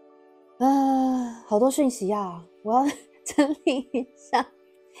好多讯息啊，我要整理一下，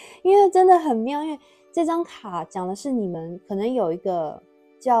因为真的很妙。因为这张卡讲的是你们可能有一个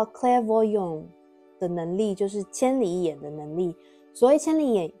叫 clairvoyant 的能力，就是千里眼的能力。所谓千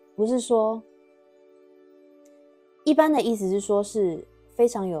里眼，不是说一般的意思，是说是非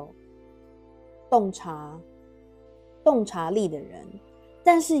常有洞察力的人。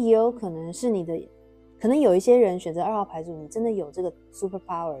但是也有可能是可能有一些人选择2号牌组，你真的有这个 super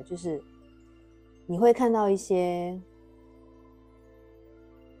power， 就是你会看到一些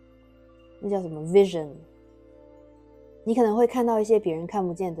那叫什么 vision， 你可能会看到一些别人看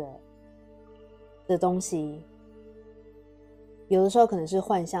不见的东西。有的时候可能是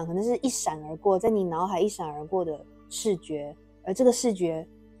幻象，可能是一闪而过，在你脑海一闪而过的视觉，而这个视觉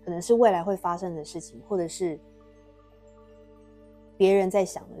可能是未来会发生的事情，或者是别人在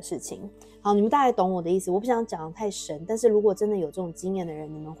想的事情。好，你们大概懂我的意思，我不想讲得太深，但是如果真的有这种经验的人，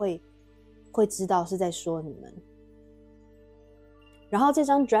你们会知道是在说你们。然后这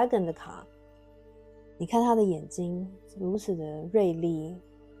张 Dragon 的卡，你看他的眼睛如此的锐利，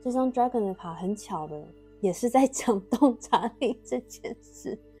这张 Dragon 的卡很巧的也是在讲洞察力这件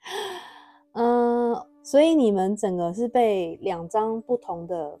事。所以你们整个是被2张不同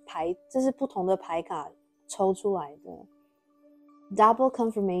的牌，这是不同的牌卡抽出来的 Double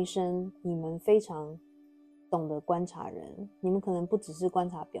Confirmation。 你们非常懂得观察人，你们可能不只是观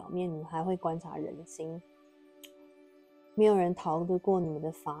察表面，你们还会观察人心。没有人逃得过你们的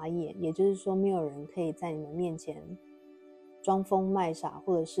法眼，也就是说没有人可以在你们面前装疯卖傻，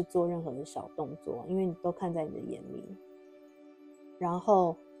或者是做任何的小动作，因为你都看在你的眼里。然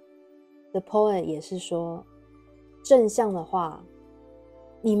后 The Poet 也是说，正向的话，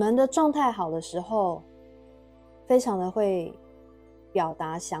你们的状态好的时候非常的会表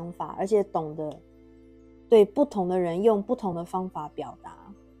达想法，而且懂得对不同的人用不同的方法表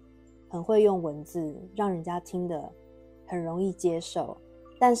达，很会用文字让人家听得很容易接受。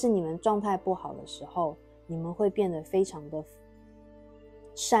但是你们状态不好的时候，你们会变得非常的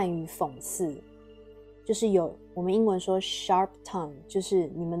善于讽刺，就是我们英文说 sharp tongue， 就是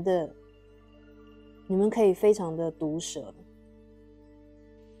你们可以非常的毒舌。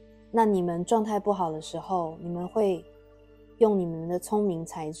那你们状态不好的时候，你们会用你们的聪明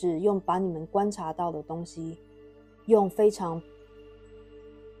才智，把你们观察到的东西，用非常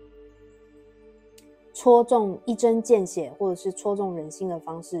戳中一针见血或者是戳中人心的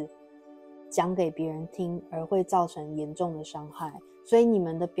方式讲给别人听，而会造成严重的伤害。所以你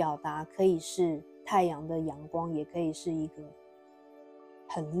们的表达可以是太阳的阳光，也可以是一个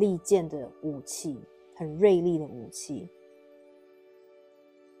很利剑的武器，很锐利的武器。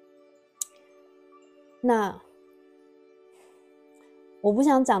那我不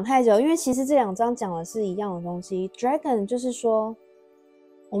想讲太久，因为其实这2张讲的是一样的东西。 Dragon 就是说，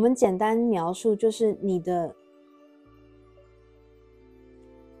我们简单描述，就是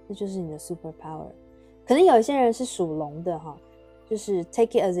这就是你的 super power。 可能有一些人是属龙的哈，就是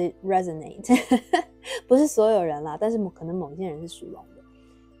take it as it resonate 不是所有人啦，但是可能某些人是属龙的。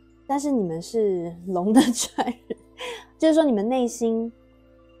但是你们是龙的传人，就是说你们内心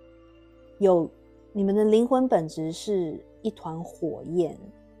你们的灵魂本质是一团火焰，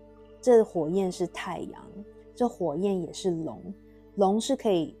这火焰是太阳，这火焰也是龙，龙是可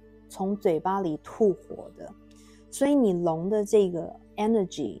以从嘴巴里吐火的。所以你龙的这个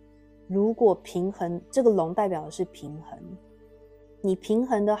energy 如果平衡，这个龙代表的是平衡，你平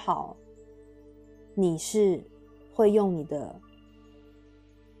衡的好，你是会用你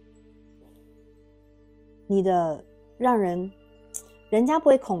的让人家不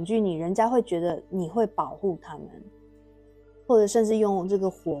会恐惧你，人家会觉得你会保护他们，或者甚至用这个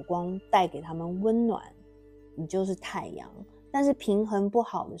火光带给他们温暖，你就是太阳。但是平衡不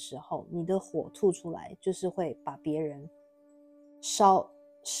好的时候，你的火吐出来就是会把别人烧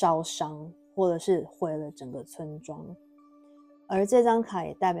伤，或者是毁了整个村庄。而这张卡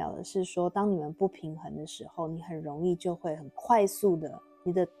也代表的是说，当你们不平衡的时候，你很容易就会很快速的，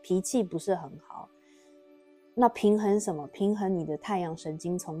你的脾气不是很好。那平衡什么？平衡你的太阳神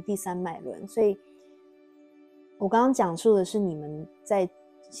经从第三脉轮。所以我刚刚讲述的是你们在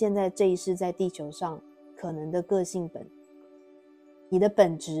现在这一世在地球上可能的个性你的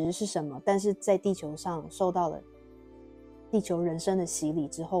本质是什么，但是在地球上受到了地球人生的洗礼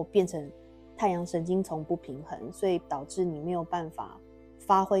之后，变成太阳神经丛不平衡，所以导致你没有办法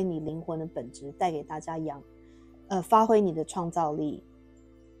发挥你灵魂的本质，带给大家发挥你的创造力，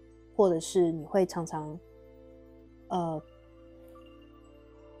或者是你会常常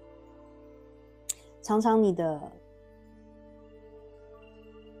你的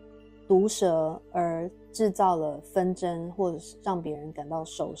毒舌而制造了纷争，或者是让别人感到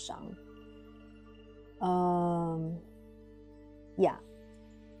受伤。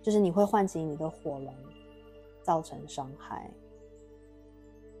就是你会唤起你的火龙，造成伤害。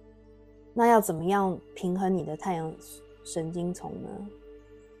那要怎么样平衡你的太阳神经丛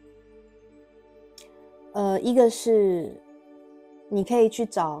呢？一个是你可以去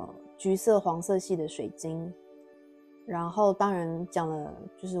找橘色、黄色系的水晶，然后当然讲了，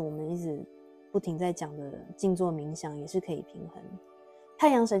就是我们一直不停在讲的静坐冥想也是可以平衡。太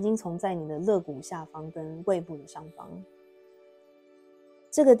阳神经丛在你的肋骨下方跟胃部的上方，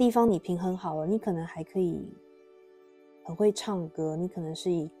这个地方你平衡好了，你可能还可以很会唱歌，你可能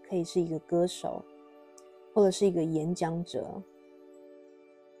可以是一个歌手，或者是一个演讲者，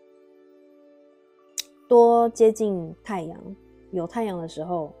多接近太阳，有太阳的时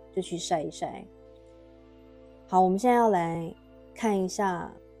候就去晒一晒。好，我们现在要来看一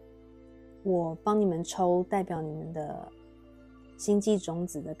下我帮你们抽代表你们的星际种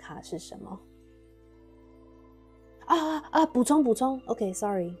子的卡是什么。补充 OK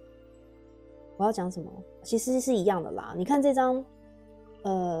sorry， 我要讲什么其实是一样的啦。你看这张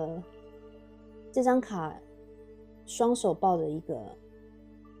卡双手抱着一个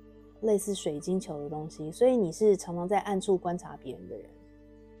类似水晶球的东西，所以你是常常在暗处观察别人的人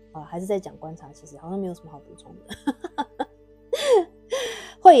还是在讲观察，其实好像没有什么好补充的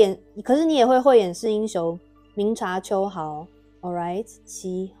慧眼，可是你也会慧眼识英雄，明察秋毫。 Alright，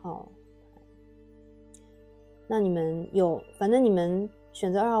 7号。那你们反正你们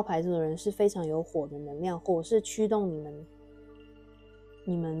选择2号牌组的人是非常有火的能量，火是驱动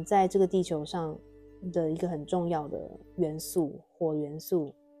你们在这个地球上的一个很重要的元素，火元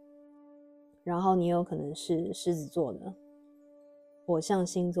素。然后你有可能是狮子座的火象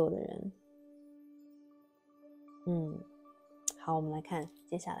星座的人。好，我们来看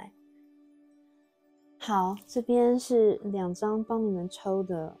接下来。好，这边是2张帮你们抽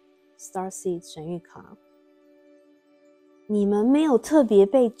的 Starseed 神谕卡。你们没有特别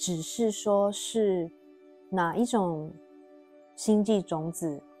被指示说是哪一种星际种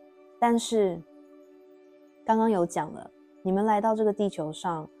子，但是刚刚有讲了，你们来到这个地球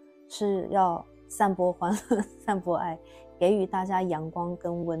上是要散播欢乐、散播爱，给予大家阳光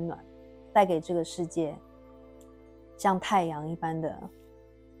跟温暖，带给这个世界像太阳一般的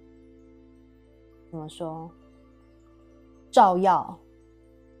怎么说，照耀，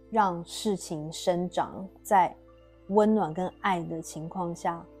让事情生长，在温暖跟爱的情况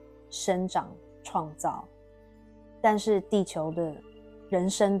下生长创造。但是地球的人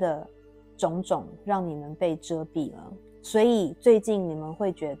生的种种让你们被遮蔽了，所以最近你们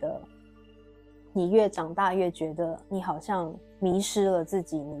会觉得你越长大越觉得你好像迷失了自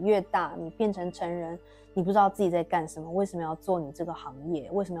己，你越大你变成成人，你不知道自己在干什么，为什么要做你这个行业，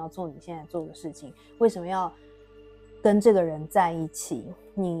为什么要做你现在做的事情，为什么要跟这个人在一起，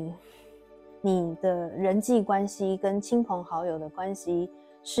你的人际关系跟亲朋好友的关系，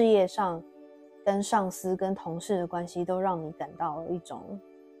事业上跟上司跟同事的关系都让你感到一种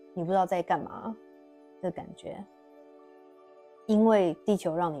你不知道在干嘛的感觉，因为地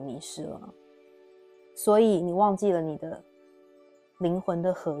球让你迷失了，所以你忘记了你的灵魂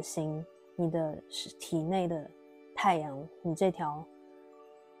的核心，你的体内的太阳，你这条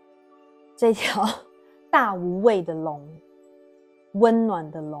大无畏的龙，温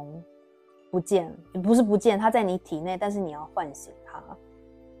暖的龙不见，不是不见，它在你体内，但是你要唤醒它。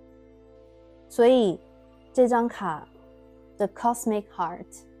所以这张卡 The Cosmic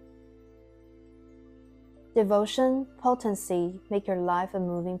Heart Devotion Potency Make Your Life a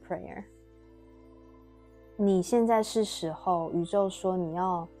Moving Prayer。 你现在是时候，宇宙说你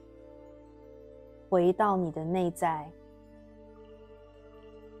要回到你的内在，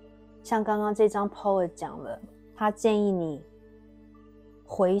像刚刚这张 poet 讲了，他建议你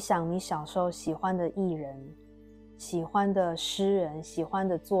回想你小时候喜欢的艺人、喜欢的诗人、喜欢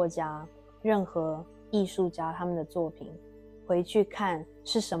的作家，任何艺术家他们的作品，回去看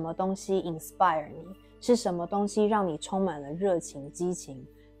是什么东西 inspire 你，是什么东西让你充满了热情、激情，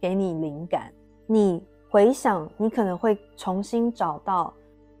给你灵感。你回想，你可能会重新找到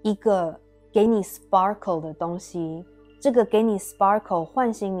一个给你 sparkle 的东西，这个给你 sparkle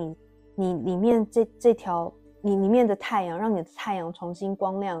唤醒你里面这条你里面的太阳，让你的太阳重新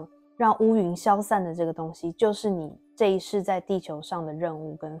光亮，让乌云消散的这个东西，就是你这一世在地球上的任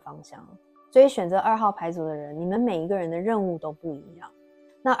务跟方向。所以选择2号牌组的人，你们每一个人的任务都不一样。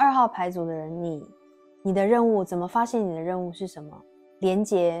那2号牌组的人，你的任务怎么发现你的任务是什么？连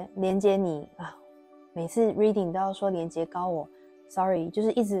接你啊！每次 reading 都要说连接高我 ，sorry， 就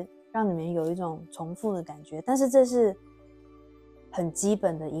是一直让你们有一种重复的感觉。但是这是很基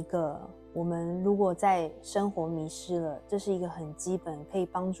本的一个，我们如果在生活迷失了，这是一个很基本可以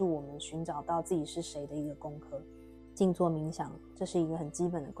帮助我们寻找到自己是谁的一个功课。静坐冥想，这是一个很基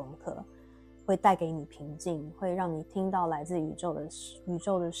本的功课，会带给你平静，会让你听到来自宇宙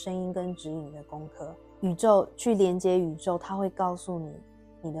的声音跟指引的功课。宇宙去连接宇宙，它会告诉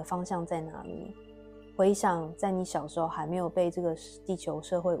你的方向在哪里。回想在你小时候还没有被这个地球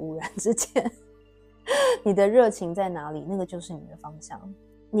社会污染之前，你的热情在哪里，那个就是你的方向。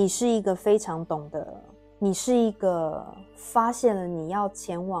你是一个非常懂得，你是一个发现了你要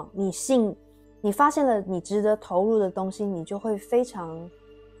前往，你发现了你值得投入的东西，你就会非常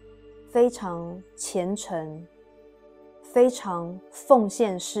非常虔诚、非常奉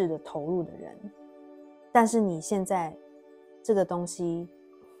献式的投入的人。但是你现在这个东西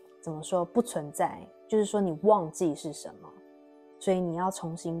怎么说不存在，就是说你忘记是什么，所以你要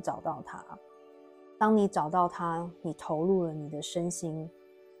重新找到它。当你找到它，你投入了你的身心，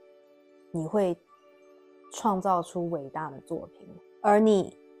你会创造出伟大的作品。而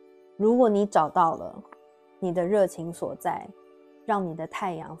如果你找到了你的热情所在，让你的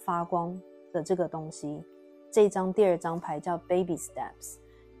太阳发光的这个东西，这张第2张牌叫 Baby Steps。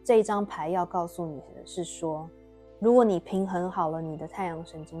 这一张牌要告诉你的是说，如果你平衡好了你的太阳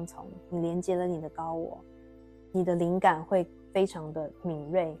神经丛，你连接了你的高我，你的灵感会非常的敏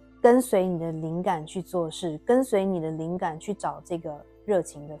锐，跟随你的灵感去做事，跟随你的灵感去找这个热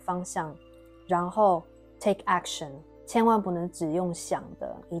情的方向，然后 take action， 千万不能只用想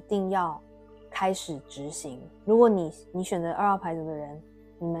的，一定要开始执行。如果你选择2号牌组的人，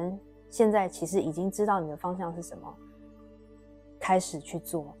你们现在其实已经知道你的方向是什么，开始去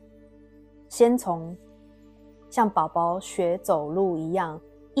做。先从像宝宝学走路一样，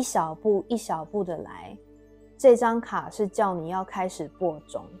一小步一小步的来。这张卡是叫你要开始播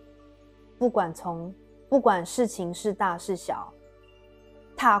种，不管事情是大是小，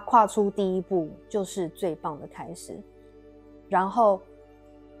跨出第一步就是最棒的开始。然后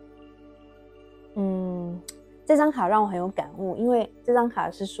这张卡让我很有感悟，因为这张卡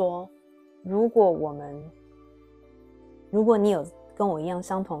是说，如果你有跟我一样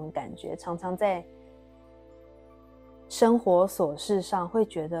相同的感觉，常常在生活琐事上会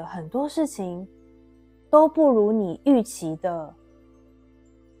觉得很多事情都不如你预期的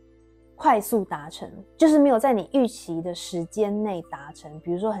快速达成，就是没有在你预期的时间内达成。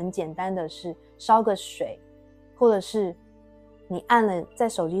比如说很简单的是烧个水，或者是你在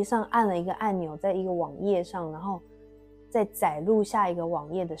手机上按了一个按钮，在一个网页上，然后再载入下一个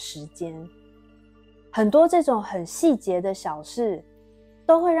网页的时间。很多这种很细节的小事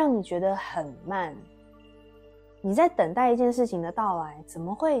都会让你觉得很慢，你在等待一件事情的到来，怎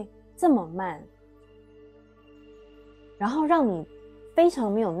么会这么慢？然后让你非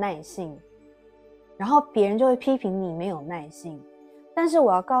常没有耐性，然后别人就会批评你没有耐性。但是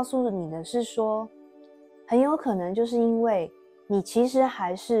我要告诉你的是说，很有可能就是因为你其实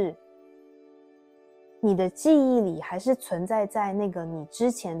还是你的记忆里还是存在在那个你之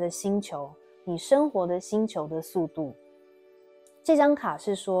前的星球，你生活的星球的速度。这张卡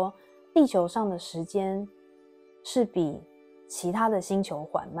是说，地球上的时间是比其他的星球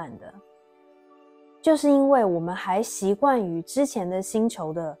缓慢的，就是因为我们还习惯于之前的星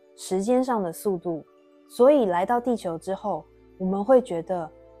球的时间上的速度，所以来到地球之后，我们会觉得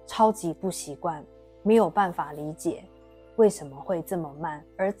超级不习惯，没有办法理解为什么会这么慢，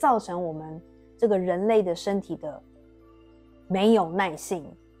而造成我们这个人类的身体的没有耐性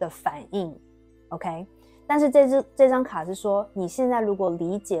的反应。 OK， 但是这张卡是说，你现在如果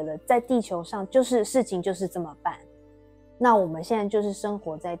理解了在地球上就是事情就是这么办，那我们现在就是生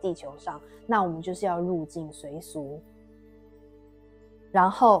活在地球上，那我们就是要入境随俗，然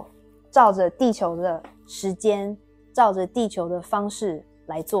后照着地球的时间，照着地球的方式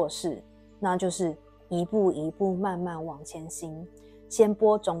来做事，那就是一步一步慢慢往前行，先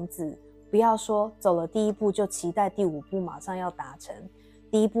播种子，不要说走了第一步就期待第5步马上要达成，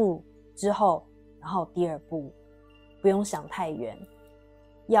第一步之后，然后第2步，不用想太远，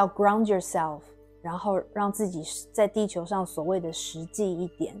要 ground yourself， 然后让自己在地球上所谓的实际一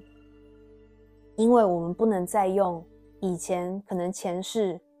点，因为我们不能再用以前可能前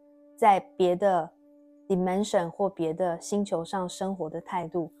世在别的 dimension 或别的星球上生活的态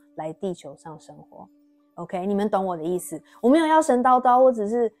度来地球上生活。 OK， 你们懂我的意思，我没有要神叨叨，我只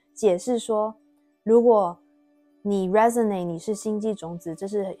是解释说，如果你 resonate 你是星际种子，这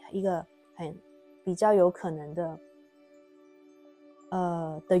是一个很比较有可能的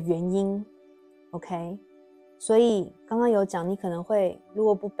原因。 OK， 所以刚刚有讲你可能会如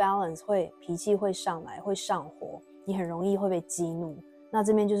果不 balance 会脾气会上来，会上火，你很容易会被激怒，那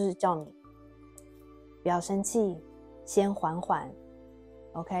这边就是叫你不要生气，先缓缓。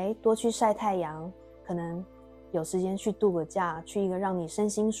 OK， 多去晒太阳，可能有时间去度个假，去一个让你身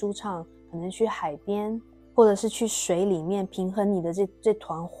心舒畅，可能去海边或者是去水里面平衡你的这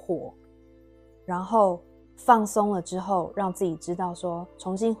团火，然后放松了之后让自己知道说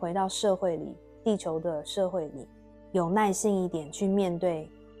重新回到社会里，地球的社会里，有耐性一点去面对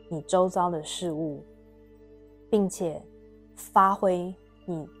你周遭的事物，并且发挥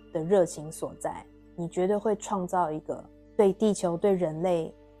你的热情所在，你绝对会创造一个对地球对人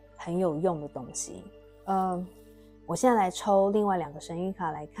类很有用的东西。我现在来抽另外2个神谕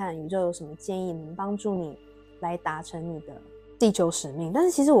卡来看宇宙有什么建议能帮助你来达成你的地球使命。但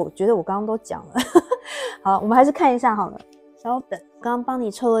是其实我觉得我刚刚都讲了好，我们还是看一下好了，稍等。刚刚帮你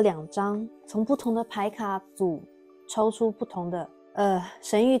抽了2张，从不同的牌卡组抽出不同的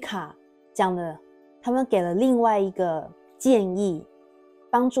神谕卡，讲的他们给了另外一个建议，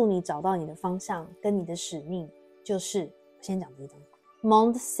帮助你找到你的方向跟你的使命，就是我先讲这一张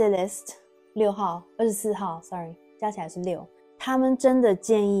Mont Celeste 6号24号 sorry 加起来是6，他们真的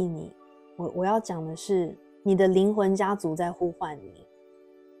建议你，我要讲的是你的灵魂家族在呼唤你，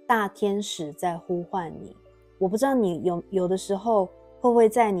大天使在呼唤你。我不知道你有的时候会不会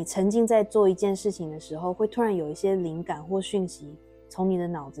在你沉浸在做一件事情的时候，会突然有一些灵感或讯息从你的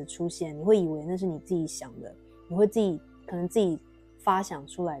脑子出现，你会以为那是你自己想的，你会可能自己发想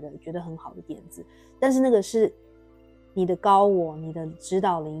出来的觉得很好的点子，但是那个是你的高我，你的指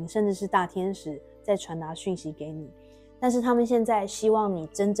导灵，甚至是大天使在传达讯息给你。但是他们现在希望你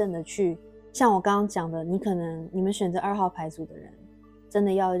真正的去，像我刚刚讲的，你们选择2号牌组的人真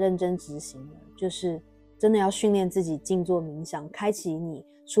的要认真执行了，就是真的要训练自己静坐冥想，开启你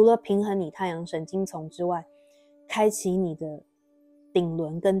除了平衡你太阳神经丛之外，开启你的顶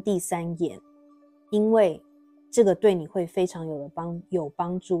轮跟第3眼，因为这个对你会非常有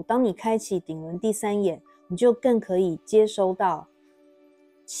帮助。当你开启顶轮第3眼，你就更可以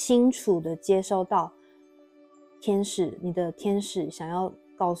清楚的接收到你的天使想要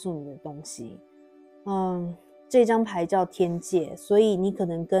告诉你的东西。这张牌叫天界，所以你可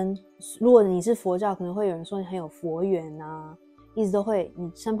能如果你是佛教，可能会有人说你很有佛缘啊，一直都会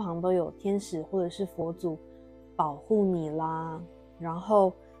你身旁都有天使或者是佛祖保护你啦。然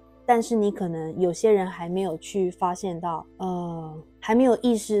后但是你可能有些人还没有去发现到还没有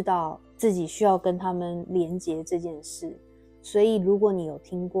意识到自己需要跟他们连结这件事。所以如果你有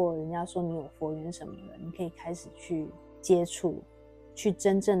听过人家说你有佛缘什么的，你可以开始去接触，去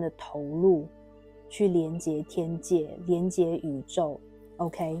真正的投入，去连结天界，连结宇宙。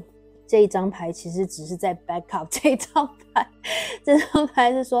 OK， 这一张牌其实只是在 back up 这张牌。这张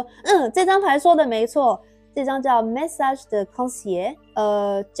牌是说这张牌说的没错，这张叫 Message 的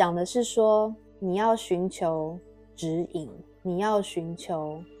Concierge， 讲的是说你要寻求指引，你要寻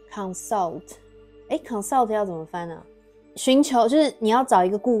求 consult。 consult 要怎么翻啊？寻求就是你要找一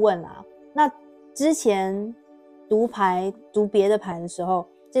个顾问啦。那之前读别的牌的时候，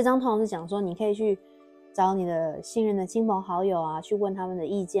这张通常是讲说你可以去找你的信任的亲朋好友啊，去问他们的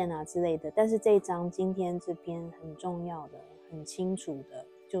意见啊之类的。但是这一张今天这边很重要的很清楚的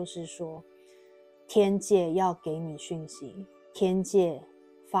就是说，天界要给你讯息，天界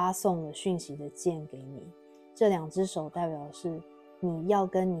发送了讯息的剑给你，这2只手代表的是你要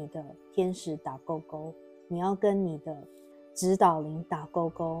跟你的天使打勾勾，你要跟你的指导灵打勾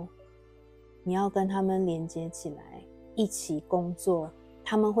勾，你要跟他们连接起来，一起工作。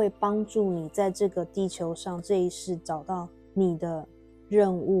他们会帮助你在这个地球上这一世找到你的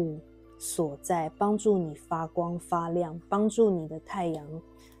任务所在，帮助你发光发亮，帮助你的太阳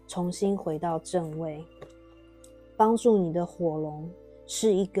重新回到正位，帮助你的火龙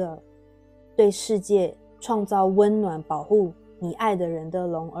是一个对世界创造温暖保护你爱的人的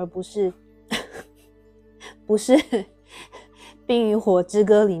龙，而不是冰与火之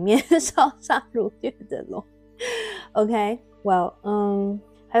歌里面烧杀掳掠的龙。OK， well，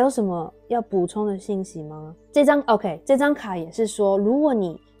 还有什么要补充的信息吗？这张卡也是说，如果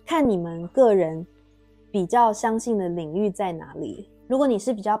你看你们个人比较相信的领域在哪里，如果你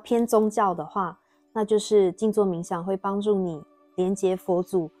是比较偏宗教的话，那就是静坐冥想会帮助你连接佛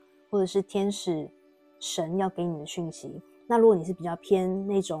祖或者是天使神要给你的讯息。那如果你是比较偏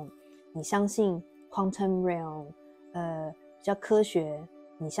那种你相信 quantum realm 比较科学，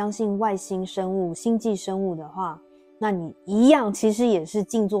你相信外星生物星际生物的话，那你一样其实也是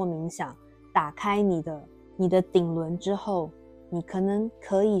静坐冥想，打开你的顶轮之后，你可能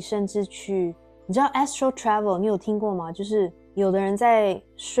可以甚至去，你知道 astral travel 你有听过吗？就是有的人在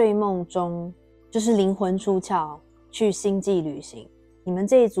睡梦中就是灵魂出窍去星际旅行，你们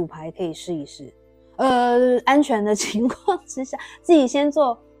这一组牌可以试一试。安全的情况之下自己先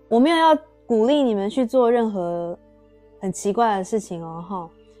做，我没有要鼓励你们去做任何很奇怪的事情哦，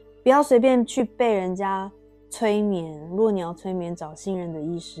不要随便去被人家催眠。如果你要催眠，找信任的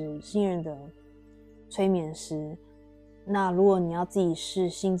医师、信任的催眠师。那如果你要自己试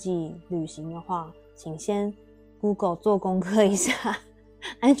星际旅行的话，请先 Google 做功课一下，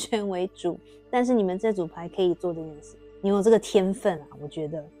安全为主。但是你们这组牌可以做这件事，你有这个天分啊，我觉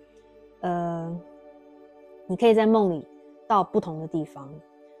得你可以在梦里到不同的地方，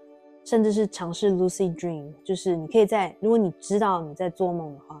甚至是尝试 lucid dream， 就是你可以在，如果你知道你在做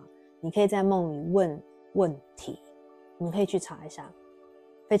梦的话，你可以在梦里问问题，你们可以去查一下，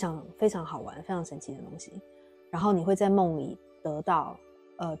非常非常好玩，非常神奇的东西。然后你会在梦里得到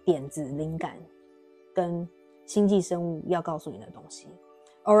点子、灵感跟星际生物要告诉你的东西。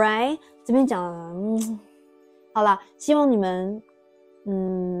Alright， 这边讲好啦，希望你们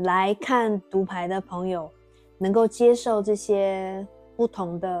来看读牌的朋友能够接受这些不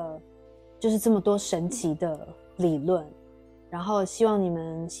同的，就是这么多神奇的理论，然后希望你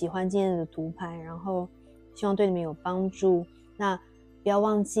们喜欢今天的读牌，然后希望对你们有帮助。那不要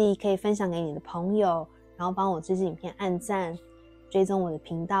忘记可以分享给你的朋友，然后帮我这支影片按赞，追踪我的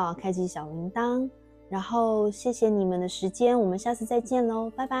频道，开启小铃铛，然后谢谢你们的时间，我们下次再见咯，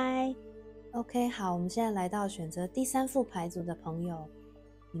拜拜。OK， 好，我们现在来到选择第3副牌组的朋友，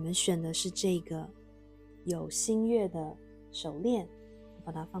你们选的是这个有新月的手链，我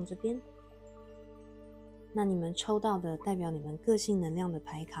把它放这边。那你们抽到的代表你们个性能量的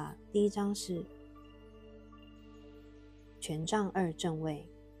牌卡，第一张是权杖2正位，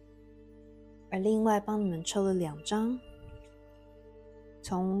而另外帮你们抽了2张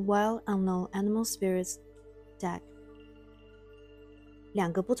从 Wild Unknown Animal Spirits Deck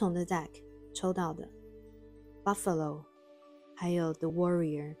 2个不同的 deck 抽到的 Buffalo 还有 The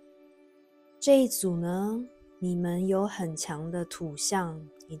Warrior。 这一组呢，你们有很强的土象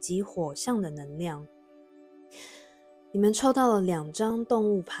以及火象的能量。你们抽到了2张动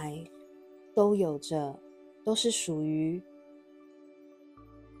物牌，都是属于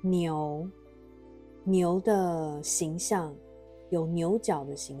牛的形象，有牛角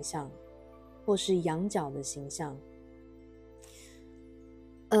的形象或是羊角的形象。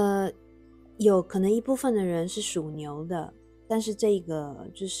有可能一部分的人是属牛的，但是这个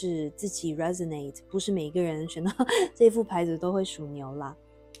就是自己 resonate， 不是每一个人选到这副牌子都会属牛啦。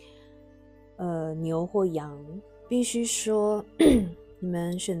牛或羊，必须说你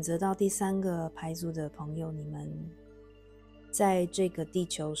们选择到第3个牌组的朋友，你们在这个地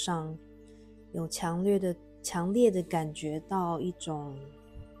球上有强烈的感觉到一种，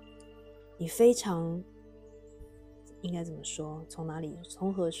你非常应该怎么说，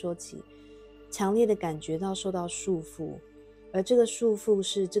从何说起，强烈的感觉到受到束缚，而这个束缚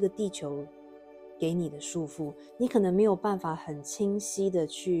是这个地球给你的束缚，你可能没有办法很清晰的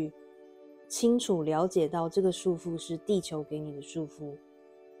去清楚了解到这个束缚是地球给你的束缚。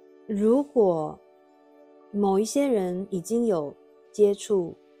如果某一些人已经有接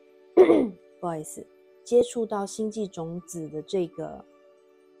触不好意思，接触到星际种子的这个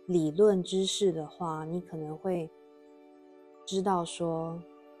理论知识的话，你可能会知道说，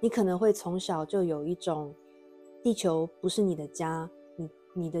你可能会从小就有一种地球不是你的家，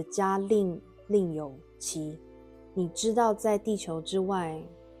你的家另有其，你知道在地球之外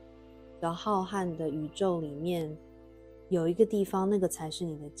的浩瀚的宇宙里面有一个地方，那个才是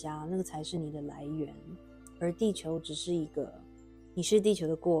你的家，那个才是你的来源，而地球只是一个，你是地球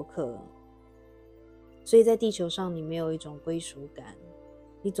的过客。所以在地球上你没有一种归属感，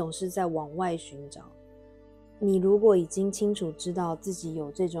你总是在往外寻找。你如果已经清楚知道自己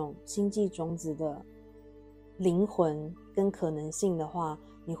有这种星际种子的灵魂跟可能性的话，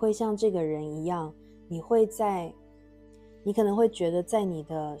你会像这个人一样，你可能会觉得在你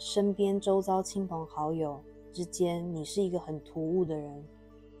的身边周遭亲朋好友之间，你是一个很突兀的人。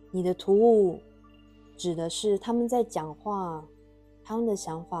你的突兀指的是他们在讲话，他们的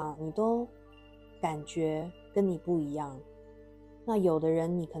想法你都感觉跟你不一样。那有的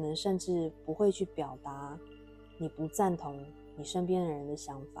人你可能甚至不会去表达你不赞同你身边的人的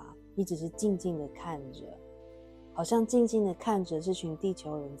想法，你只是静静的看着，好像静静的看着这群地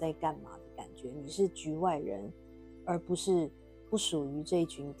球人在干嘛的感觉。你是局外人，而不属于这一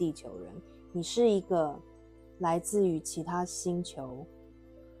群地球人。你是一个来自于其他星球，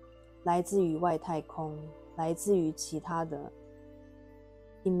来自于外太空，来自于其他的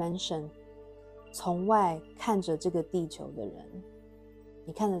dimension， 从外看着这个地球的人。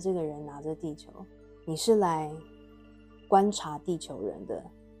你看着这个人拿着地球，你是来观察地球人的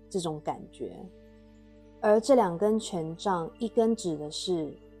这种感觉。而这2根权杖，一根指的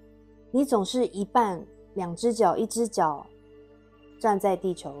是你总是一半2只脚1只脚站在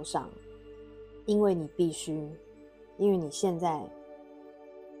地球上，因为你必须，因为你现在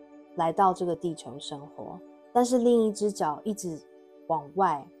来到这个地球生活，但是另一只脚一直往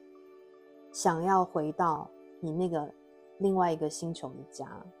外，想要回到你那个另外一个星球的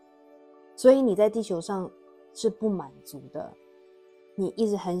家。所以你在地球上是不满足的，你一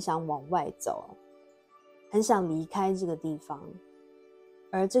直很想往外走，很想离开这个地方。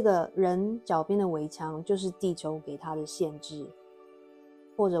而这个人脚边的围墙就是地球给他的限制，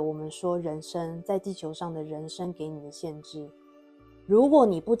或者我们说人生，在地球上的人生给你的限制。如果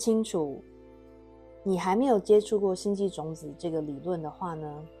你不清楚，你还没有接触过星际种子这个理论的话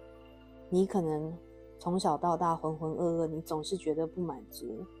呢，你可能从小到大浑浑噩噩，你总是觉得不满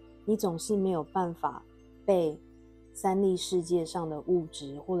足，你总是没有办法被三力世界上的物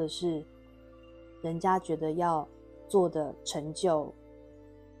质，或者是人家觉得要做的成就，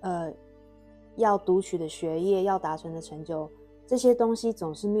要读取的学业，要达成的成就，这些东西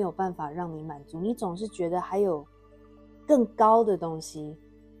总是没有办法让你满足。你总是觉得还有更高的东西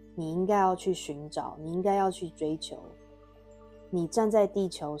你应该要去寻找，你应该要去追求。你站在地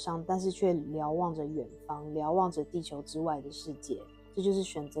球上，但是却瞭望着远方，瞭望着地球之外的世界。这就是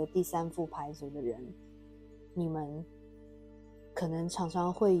选择第3副牌组的人，你们可能常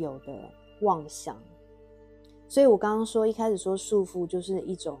常会有的妄想。所以我刚刚说，一开始说束缚就是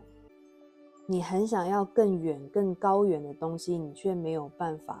一种你很想要更远更高远的东西，你却没有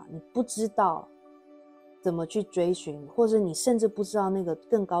办法，你不知道怎么去追寻，或者你甚至不知道那个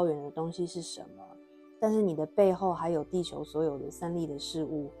更高远的东西是什么。但是你的背后还有地球所有的三力的事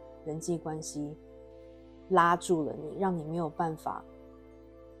物，人际关系拉住了你，让你没有办法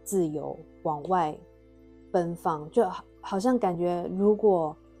自由往外奔放。就好像感觉，如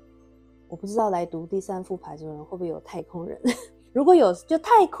果我不知道来读第3副牌的人会不会有太空人如果有就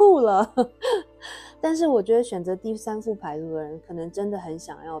太酷了但是我觉得选择第3副牌的人可能真的很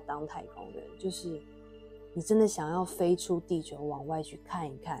想要当太空人，就是你真的想要飞出地球往外去看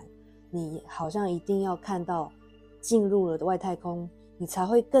一看，你好像一定要看到进入了外太空，你才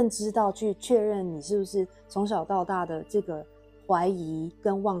会更知道去确认你是不是从小到大的这个怀疑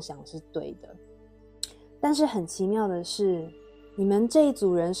跟妄想是对的。但是很奇妙的是，你们这一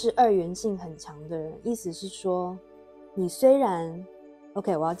组人是2元性很强的人，意思是说你虽然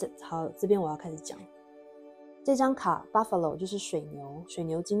OK， 好，这边我要开始讲这张卡 Buffalo 就是水牛，水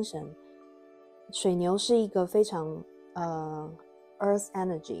牛精神。水牛是一个非常Earth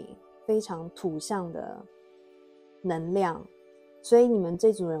Energy， 非常土象的能量，所以你们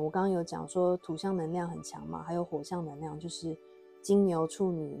这组人我刚刚有讲说土象能量很强嘛，还有火象能量，就是金牛、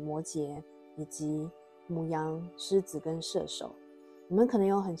处女、摩羯以及牡羊、狮子跟射手。你们可能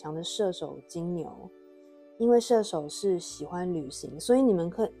有很强的射手金牛，因为射手是喜欢旅行，所以你们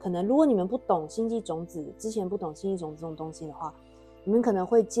可能如果你们不懂星际种子，之前不懂星际种子这种东西的话，你们可能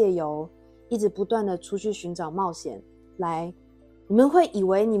会借由一直不断的出去寻找冒险来，你们会以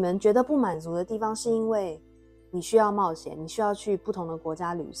为你们觉得不满足的地方是因为你需要冒险，你需要去不同的国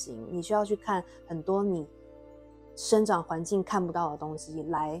家旅行，你需要去看很多你生长环境看不到的东西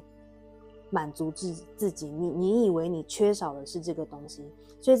来满足自己，你以为你缺少的是这个东西，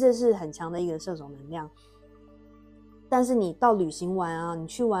所以这是很强的一个射手能量。但是你到旅行玩啊，你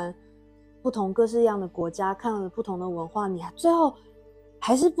去玩不同各式各样的国家，看了不同的文化，你最后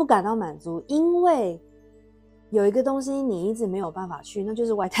还是不感到满足，因为有一个东西你一直没有办法去，那就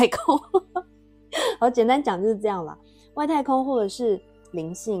是外太空好，简单讲就是这样啦。外太空或者是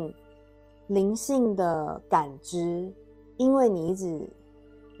灵性的感知，因为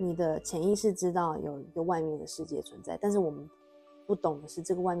你的潜意识知道有一个外面的世界存在，但是我们不懂的是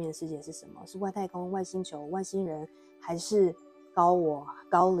这个外面的世界是什么，是外太空、外星球、外星人，还是高我、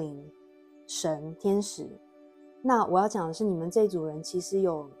高灵、神、天使。那我要讲的是，你们这一组人其实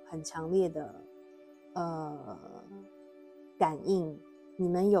有很强烈的感应，你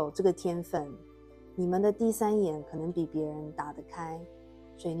们有这个天分，你们的第三眼可能比别人打得开。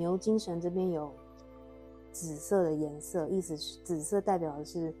水牛精神这边有紫色的颜色，意思是紫色代表的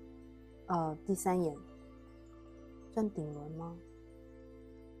是第三眼，算顶轮吗？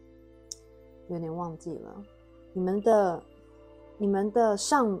有点忘记了。你们的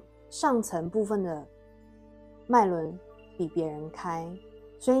上层部分的脉轮比别人开，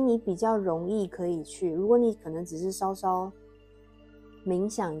所以你比较容易可以去，如果你可能只是稍稍冥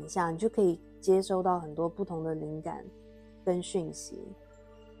想一下，你就可以接收到很多不同的灵感跟讯息。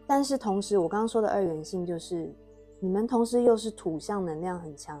但是同时我刚刚说的二元性就是你们同时又是土象能量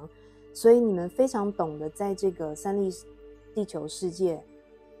很强，所以你们非常懂得在这个三粒地球世界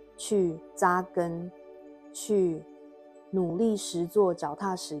去扎根，去努力实做，脚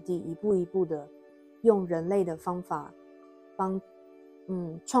踏实地，一步一步的用人类的方法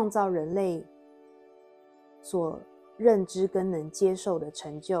创造人类所认知跟能接受的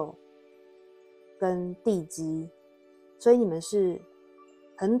成就跟地基。所以你们是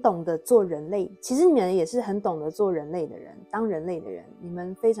很懂得做人类，其实你们也是很懂得做人类的人，当人类的人，你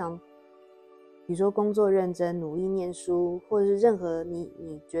们非常比如说工作认真，努力念书，或者是任何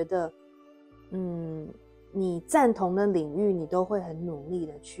你觉得你赞同的领域，你都会很努力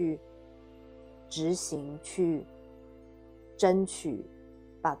的去执行，去争取，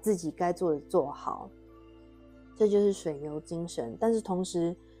把自己该做的做好。这就是水牛精神。但是同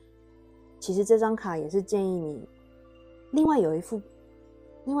时其实这张卡也是建议你，另外有一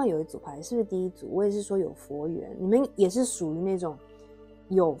组牌，是不是第一组？我也是说有佛缘，你们也是属于那种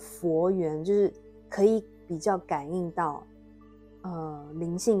有佛缘，就是可以比较感应到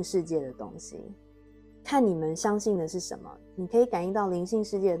灵性世界的东西。看你们相信的是什么，你可以感应到灵性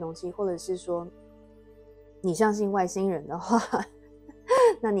世界的东西，或者是说你相信外星人的话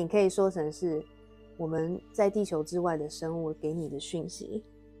那你可以说成是我们在地球之外的生物给你的讯息。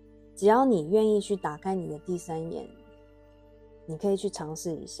只要你愿意去打开你的第三眼，你可以去尝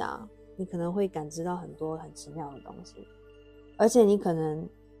试一下，你可能会感知到很多很奇妙的东西，而且你可能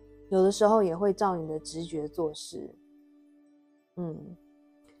有的时候也会照你的直觉做事。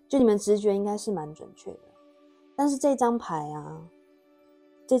就你们直觉应该是蛮准确的。但是这张牌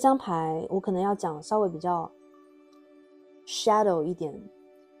我可能要讲稍微比较 shadow 一点，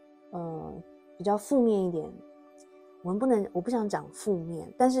比较负面一点。我不想讲负面，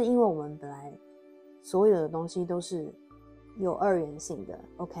但是因为我们本来所有的东西都是有二元性的。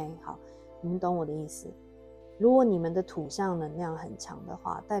 OK， 好，你们懂我的意思。如果你们的土象能量很强的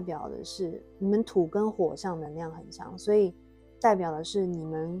话，代表的是你们土跟火象能量很强，所以代表的是你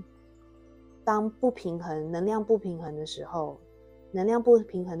们当能量不平衡的时候，能量不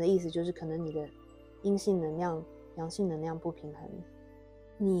平衡的意思就是可能你的阴性能量阳性能量不平衡，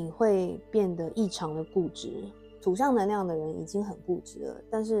你会变得异常的固执。土象能量的人已经很固执了，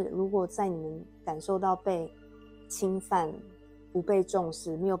但是如果在你们感受到被侵犯、不被重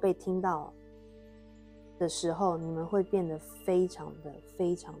视、没有被听到的时候，你们会变得非常的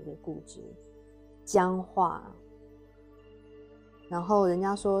固执、僵化，然后人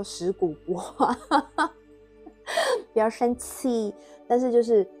家说食古不化不要生气。但是就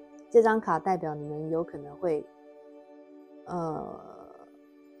是这张卡代表你们有可能会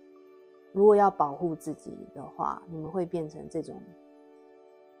如果要保护自己的话，你们会变成这种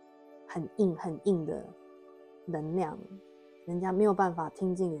很硬的能量，人家没有办法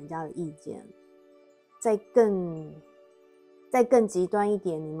听进人家的意见。再更极端一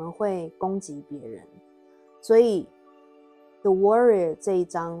点，你们会攻击别人。所以 The Warrior 这一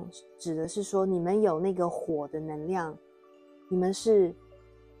张指的是说，你们有那个火的能量，你们是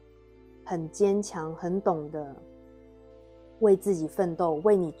很坚强，很懂得为自己奋斗，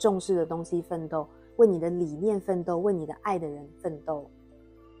为你重视的东西奋斗，为你的理念奋斗，为你的爱的人奋斗。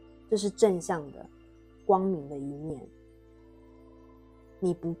这是正向的光明的一面。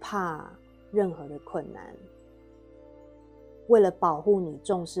你不怕任何的困难，为了保护你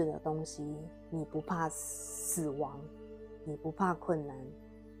重视的东西，你不怕死亡，你不怕困难，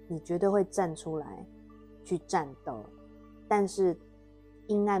你绝对会站出来去战斗。但是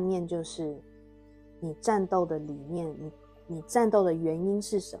阴暗面就是你战斗的理念，你战斗的原因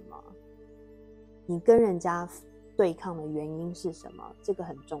是什么，你跟人家对抗的原因是什么，这个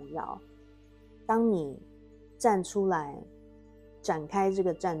很重要。当你站出来展开这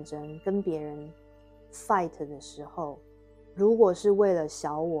个战争，跟别人 fight 的时候，如果是为了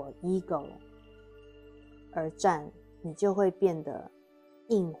小我 ego 而战，你就会变得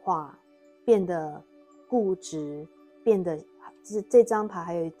硬化，变得固执，变得这张牌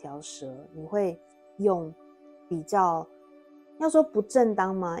还有一条蛇，你会用比较，要说不正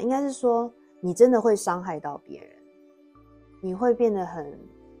当吗？应该是说你真的会伤害到别人，你会变得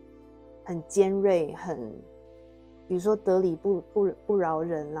很尖锐，比如说得理不饶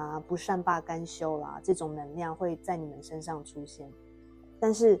人啦，不善罢甘休啦，这种能量会在你们身上出现。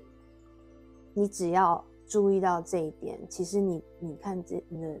但是你只要注意到这一点，其实你看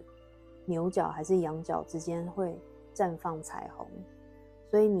你的牛角还是羊角之间会绽放彩虹。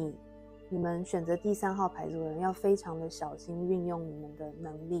所以你们选择第3号牌组的人要非常的小心运用你们的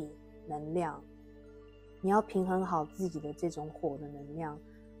能力能量，你要平衡好自己的这种火的能量，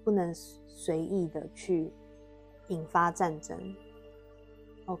不能随意的去引发战争。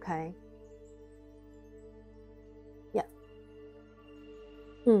 OK， yeah.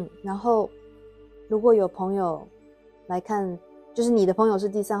 然后如果有朋友来看，就是你的朋友是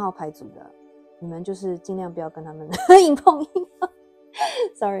第3号牌组的，你们就是尽量不要跟他们硬碰硬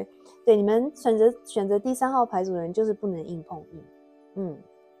sorry， 对，你们选择第3号牌组的人就是不能硬碰硬。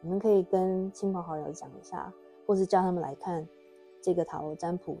你们可以跟亲朋好友讲一下，或是叫他们来看这个塔罗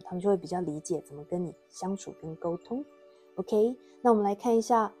占卜，他们就会比较理解怎么跟你相处跟沟通。 OK， 那我们来看一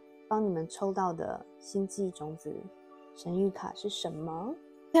下帮你们抽到的星际种子神谕卡是什么。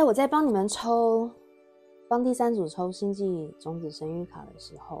在我在帮你们帮第3组抽星际种子神谕卡的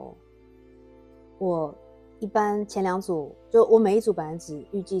时候，我一般前2组就我每一组本来只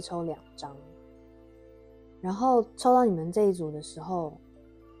预计抽2张，然后抽到你们这一组的时候，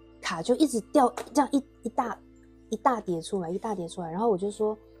卡就一直掉，这样一大叠出来，然后我就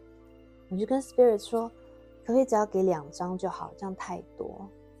跟 Spirit 说，可不可以只要给2张就好，这样太多。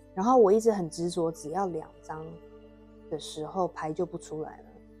然后我一直很执着，只要2张的时候牌就不出来了，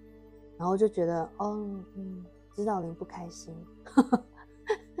然后就觉得指导灵不开心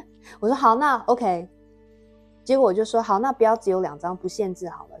我说好，那 OK， 结果我就说好，那不要只有2张，不限制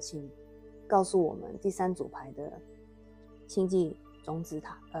好了，请告诉我们第3组牌的星际种子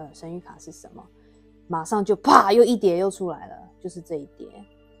神谕卡是什么。马上就啪又一叠又出来了，就是这一叠。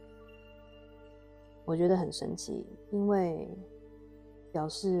我觉得很神奇，因为表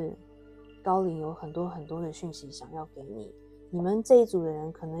示高灵有很多很多的讯息想要给你。你们这一组的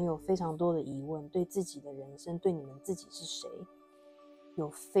人可能有非常多的疑问，对自己的人生，对你们自己是谁有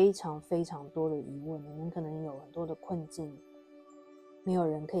非常非常多的疑问，你们可能有很多的困境，没有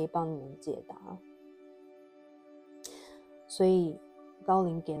人可以帮你们解答。所以高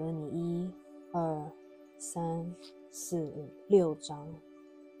灵给了你1、2、3、4、5、6张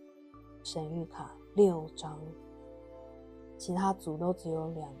神谕卡，6张，其他组都只有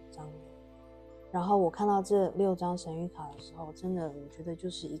2张。然后我看到这6张神谕卡的时候，真的我觉得就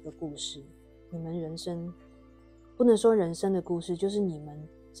是一个故事，你们人生不能说人生的故事，就是你们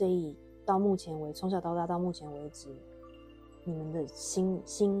到目前为止，从小到大到目前为止，你们的心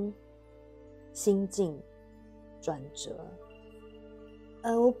境转折。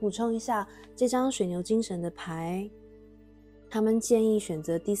我补充一下，这张水牛精神的牌，他们建议选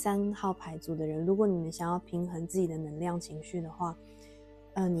择第3号牌组的人，如果你们想要平衡自己的能量情绪的话，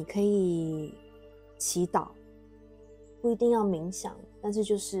你可以祈祷，不一定要冥想，但是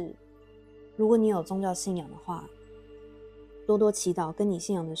就是如果你有宗教信仰的话，多多祈祷，跟你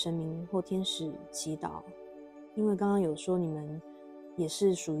信仰的神明或天使祈祷。因为刚刚有说你们也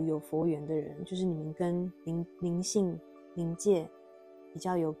是属于有佛缘的人，就是你们跟灵性灵界比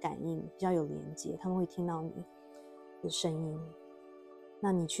较有感应，比较有连接，他们会听到你的声音，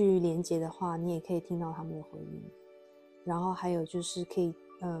那你去连接的话，你也可以听到他们的回应。然后还有就是可以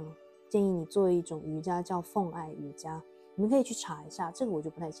建议你做一种瑜伽叫奉爱瑜伽，你们可以去查一下，这个我就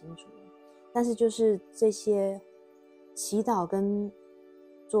不太清楚了。但是就是这些祈祷跟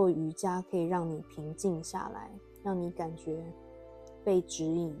做瑜伽可以让你平静下来，让你感觉被指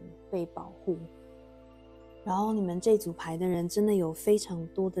引、被保护。然后你们这组牌的人真的有非常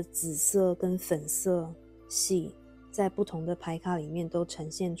多的紫色跟粉色系在不同的牌卡里面都呈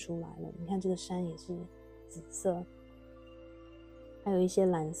现出来了。你看这个山也是紫色，还有一些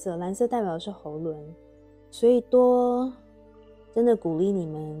蓝色，蓝色代表的是喉轮。所以真的鼓励你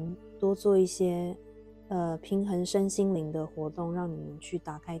们多做一些平衡身心灵的活动，让你们去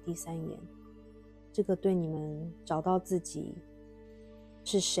打开第3眼，这个对你们找到自己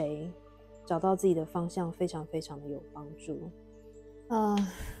是谁，找到自己的方向非常非常的有帮助。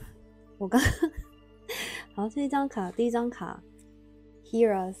我刚好，这一张卡，第1张卡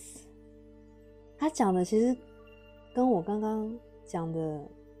Hear Us， 他讲的其实跟我刚刚讲的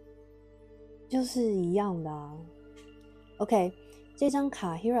就是一样的啊。 OK， 这张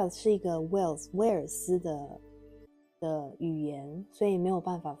卡 Hear Us 是一个威尔斯的语言，所以没有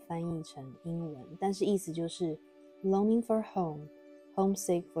办法翻译成英文，但是意思就是 Longing for home,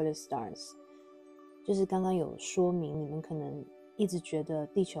 homesick for the stars， 就是刚刚有说明你们可能一直觉得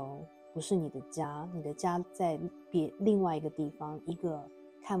地球不是你的家，你的家在另外一个地方，一个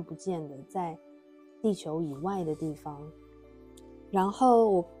看不见的，在地球以外的地方。然后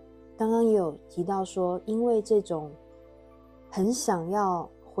我刚刚也有提到说，因为这种很想要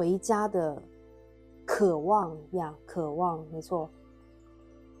回家的渴望呀，渴望，没错，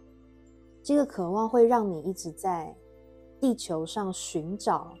这个渴望会让你一直在地球上寻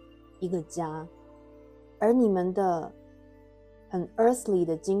找一个家，而你们的很 earthly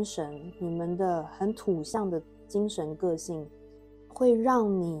的精神，你们的很土象的精神个性，会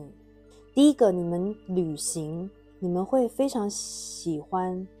让你第一个，你们旅行，你们会非常喜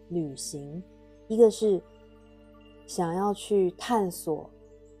欢旅行，一个是想要去探索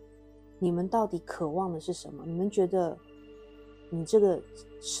你们到底渴望的是什么，你们觉得你这个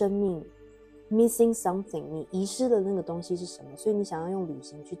生命 missing something， 你遗失的那个东西是什么，所以你想要用旅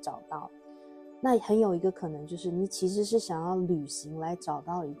行去找到。那很有一个可能就是你其实是想要旅行来找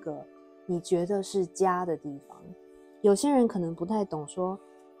到一个你觉得是家的地方。有些人可能不太懂说，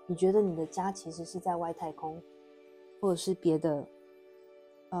你觉得你的家其实是在外太空或者是别的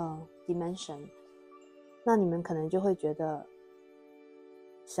dimension， 那你们可能就会觉得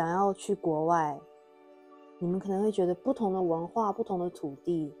想要去国外，你们可能会觉得不同的文化，不同的土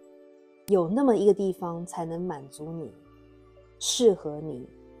地，有那么一个地方才能满足你，适合你，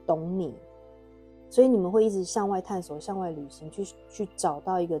懂你，所以你们会一直向外探索，向外旅行，去找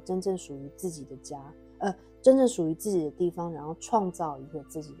到一个真正属于自己的家，真正属于自己的地方，然后创造一个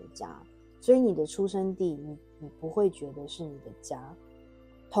自己的家。所以你的出生地，你不会觉得是你的家。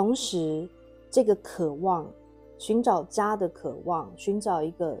同时，这个渴望，寻找家的渴望，寻找一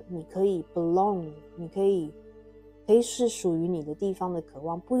个你可以 belong， 你可以是属于你的地方的渴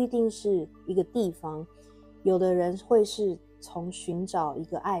望，不一定是一个地方，有的人会是从寻找一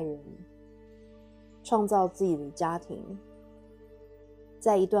个爱人，创造自己的家庭，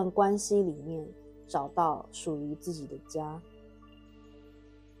在一段关系里面找到属于自己的家，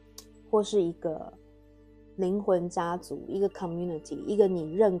或是一个灵魂家族，一个 community， 一个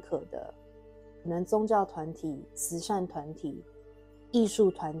你认可的可能宗教团体、慈善团体、艺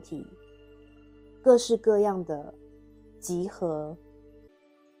术团体，各式各样的集合，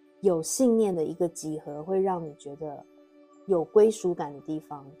有信念的一个集合，会让你觉得有归属感的地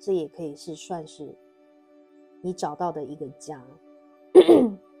方，这也可以算是你找到的一个家。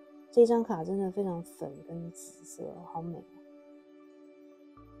这张卡真的非常粉跟紫色，好美。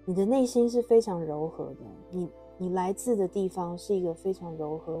你的内心是非常柔和的，你来自的地方是一个非常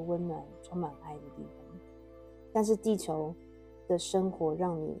柔和、温暖、充满爱的地方，但是地球的生活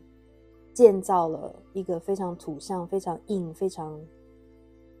让你建造了一个非常土象、非常硬、非常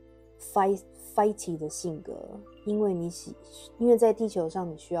fighty 的性格，因为在地球上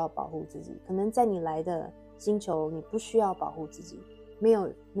你需要保护自己，可能在你来的星球你不需要保护自己，没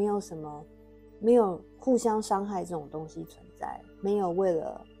有什么，没有互相伤害这种东西存在，没有为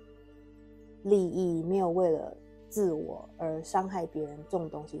了利益，没有为了自我而伤害别人这种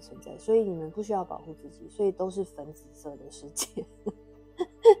东西存在，所以你们不需要保护自己，所以都是粉紫色的世界。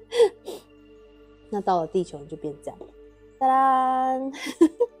那到了地球你就变这样，哒啦！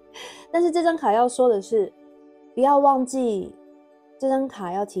但是这张卡要说的是，不要忘记，这张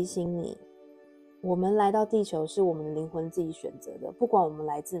卡要提醒你，我们来到地球是我们的灵魂自己选择的，不管我们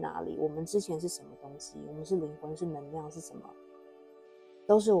来自哪里，我们之前是什么东西，我们是灵魂，是能量，是什么，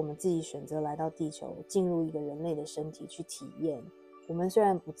都是我们自己选择来到地球，进入一个人类的身体去体验。我们虽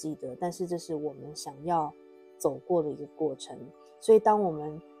然不记得，但是这是我们想要走过的一个过程。所以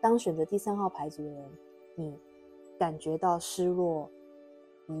当选择第3号牌组的人，你感觉到失落、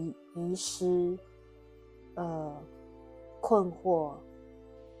遗失、困惑，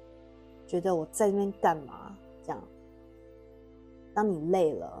觉得我在这边干嘛？这样，当你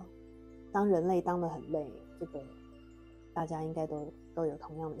累了，当人类当得很累，这个大家应该都有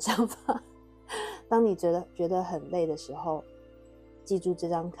同样的想法。当你觉得很累的时候，记住这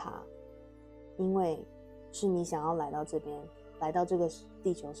张卡，因为是你想要来到这边，来到这个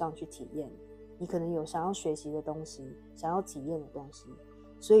地球上去体验，你可能有想要学习的东西，想要体验的东西，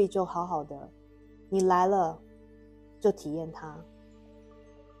所以就好好的，你来了就体验它，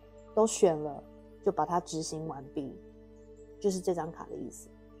都选了就把它执行完毕，就是这张卡的意思。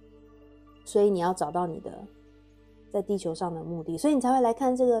所以你要找到你的在地球上的目的，所以你才会来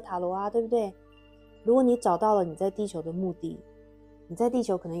看这个塔罗啊，对不对？如果你找到了你在地球的目的，你在地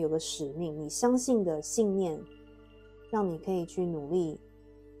球可能有个使命，你相信的信念，让你可以去努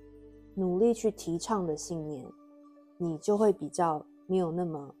力去提倡的信念，你就会比较没有那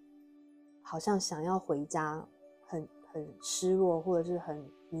么好像想要回家很失落或者是很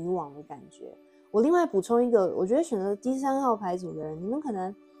迷惘的感觉。我另外补充一个，我觉得选择第3号牌组的人，你们可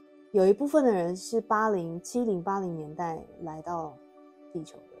能有一部分的人是70、80年代来到地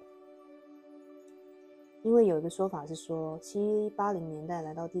球的。因为有一个说法是说70、80年代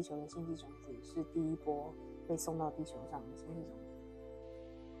来到地球的星际种子是第一波被送到地球上的星际种子，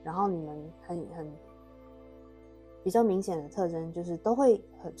然后你们很比较明显的特征就是都会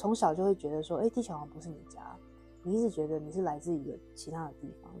从小就会觉得说，地球好像不是你家，你一直觉得你是来自一个其他的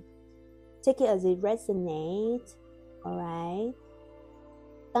地方。Take it as it resonates, alright？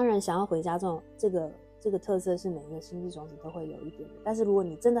 当然，想要回家这个特色是每一个星际种子都会有一点的，但是如果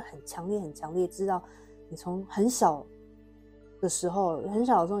你真的很强烈知道你从很小的时候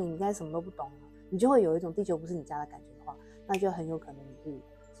你应该什么都不懂，你就会有一种地球不是你家的感觉的话，那就很有可能你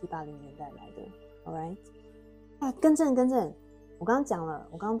是70、80年代来的 alright？ 更正，我刚刚讲了，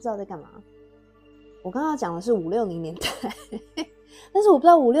我刚刚不知道在干嘛，我刚刚讲的是5、60年代但是我不知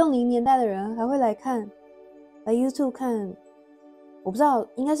道5、60年代的人还会来 YouTube 看，我不知道，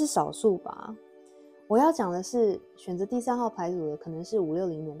应该是少数吧。我要讲的是选择第3号牌组的可能是5、60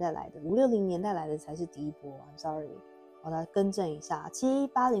年代来的，5、60年代来的才是第一波 I'm sorry， 我来更正一下，70、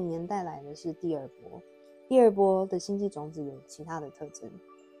80年代来的是第二波，第二波的星际种子有其他的特征，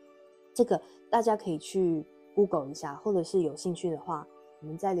这个大家可以去 Google 一下，或者是有兴趣的话你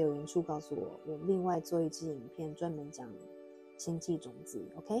们在留言处告诉我，我另外做一支影片专门讲星际种子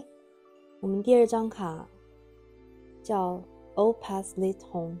OK？ 我们第2张卡叫 All Paths Lead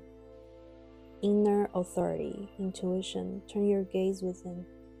Home Inner Authority Intuition Turn Your Gaze Within。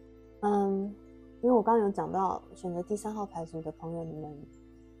 因为我刚刚有讲到选择第3号牌组的朋友，你们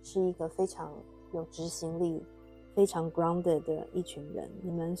是一个非常有执行力非常 grounded 的一群人。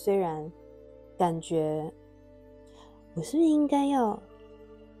你们虽然感觉我是不是应该要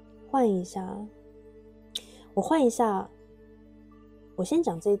换一下，我换一下，我先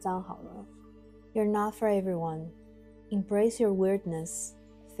讲这一张好了。 You're not for everyone. Embrace your weirdness.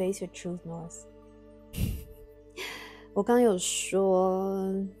 Face your truth north. 我刚有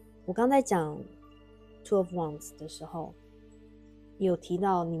说，我刚在讲 Two of Wands 的时候有提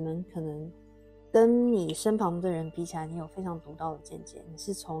到你们可能跟你身旁的人比起来，你有非常独到的见解，你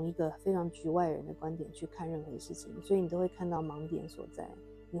是从一个非常局外人的观点去看任何事情，所以你都会看到盲点所在，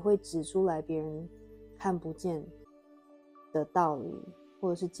你会指出来别人看不见的道理，或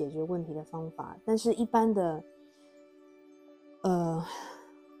者是解决问题的方法。但是一般的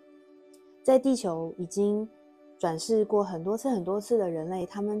在地球已经转世过很多次的人类，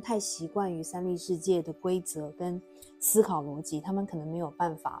他们太习惯于三力世界的规则跟思考逻辑，他们可能没有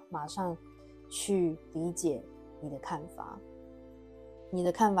办法马上去理解你的看法。你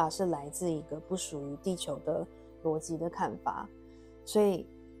的看法是来自一个不属于地球的逻辑的看法，所以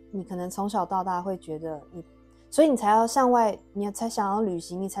你可能从小到大会觉得所以你才要向外，你才想要旅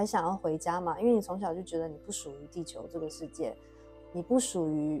行，你才想要回家嘛，因为你从小就觉得你不属于地球这个世界，你不属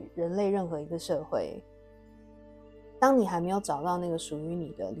于人类任何一个社会。当你还没有找到那个属于你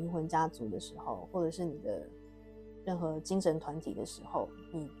的灵魂家族的时候，或者是你的任何精神团体的时候，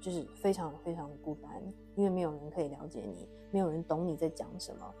你就是非常非常孤单，因为没有人可以了解你，没有人懂你在讲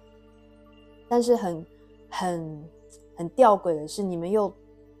什么。但是很吊诡的是，你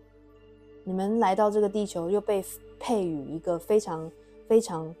们来到这个地球又被配予一个非常非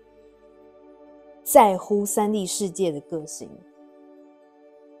常在乎三力世界的个性。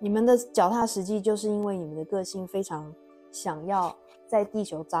你们的脚踏实地就是因为你们的个性非常想要在地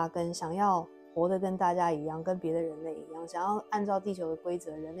球扎根，想要活得跟大家一样，跟别的人类一样，想要按照地球的规则，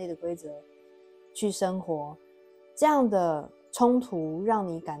人类的规则去生活。这样的冲突让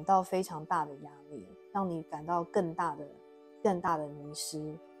你感到非常大的压力，让你感到更大的迷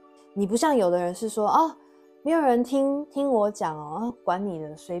失。你不像有的人是说没有人听我讲管你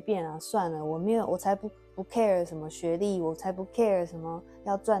的，随便啊，算了，我才不 care 什么学历，我才不 care 什么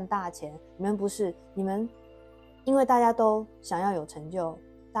要赚大钱。你们不是，你们因为大家都想要有成就，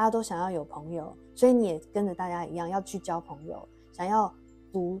大家都想要有朋友，所以你也跟着大家一样要去交朋友，想要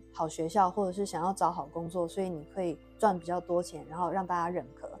读好学校，或者是想要找好工作，所以你可以赚比较多钱，然后让大家认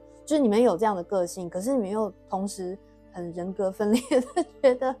可。就是你们有这样的个性，可是你们又同时很人格分裂的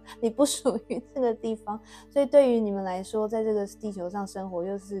觉得你不属于这个地方，所以对于你们来说，在这个地球上生活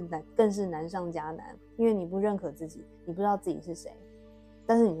更是难上加难，因为你不认可自己，你不知道自己是谁，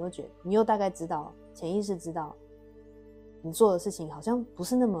但是你又大概知道，潜意识知道你做的事情好像不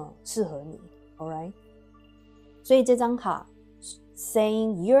是那么适合你 alright？ 所以这张卡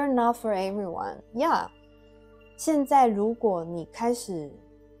saying you're not for everyone， yeah， 现在如果你开始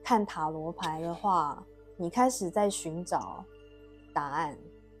看塔罗牌的话，你开始在寻找答案，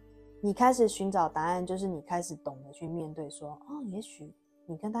就是你开始懂得去面对说，也许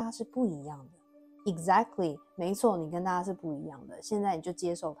你跟大家是不一样的， exactly 没错，你跟大家是不一样的，现在你就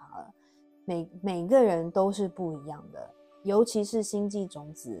接受它了。每个人都是不一样的，尤其是星际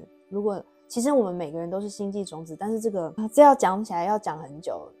种子。其实我们每个人都是星际种子，但是这要讲起来要讲很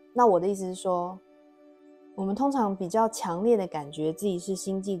久。那我的意思是说，我们通常比较强烈的感觉自己是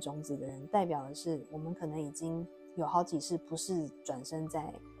星际种子的人，代表的是我们可能已经有好几世不是转生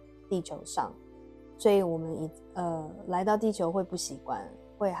在地球上，所以我们来到地球会不习惯，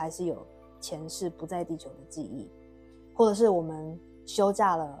会还是有前世不在地球的记忆，或者是我们休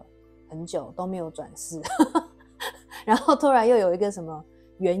假了很久都没有转世然后突然又有一个什么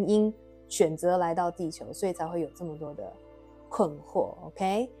原因选择来到地球，所以才会有这么多的困惑。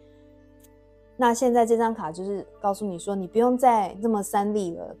 OK， 那现在这张卡就是告诉你说，你不用再这么三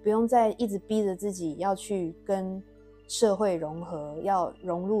立了，不用再一直逼着自己要去跟社会融合，要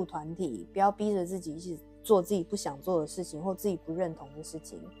融入团体，不要逼着自己去做自己不想做的事情或自己不认同的事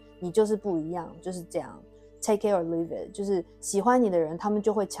情，你就是不一样，就是这样。Take it or leave it， 就是喜欢你的人，他们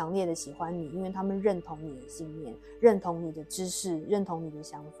就会强烈的喜欢你，因为他们认同你的信念，认同你的知识，认同你的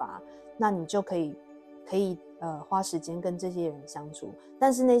想法，那你就可以花时间跟这些人相处。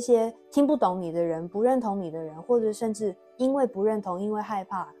但是那些听不懂你的人，不认同你的人，或者甚至因为不认同，因为害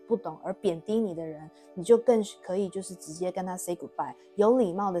怕不懂而贬低你的人，你就更可以就是直接跟他 say goodbye， 有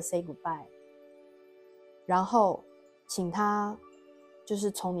礼貌的 say goodbye， 然后请他就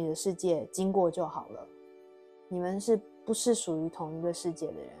是从你的世界经过就好了。你们不是属于同一个世界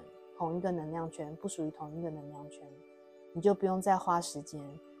的人，同一个能量圈，不属于同一个能量圈，你就不用再花时间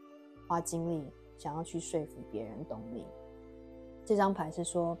花精力想要去说服别人懂你。这张牌是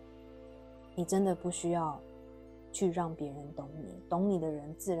说，你真的不需要去让别人懂你，懂你的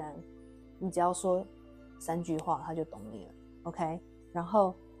人自然，你只要说3句话他就懂你了。 OK， 然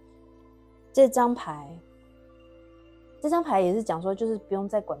后这张牌也是讲说，就是不用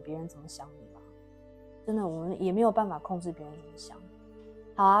再管别人怎么想你了，真的我们也没有办法控制别人怎么想。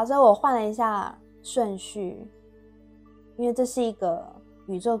好啊，所以我换了一下顺序，因为这是一个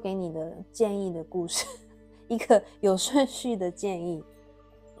宇宙给你的建议的故事一个有顺序的建议。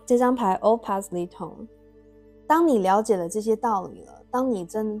这张牌 Opus Liton， 当你了解了这些道理了，当你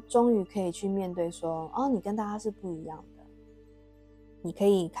终于可以去面对说，哦，你跟大家是不一样的，你可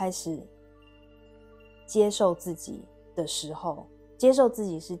以开始接受自己的时候，接受自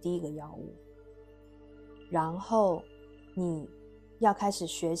己是第一个要务，然后你要开始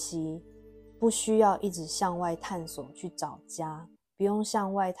学习，不需要一直向外探索去找家，不用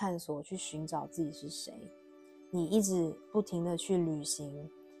向外探索去寻找自己是谁，你一直不停的去旅行，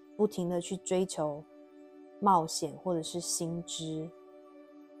不停的去追求冒险或者是新知。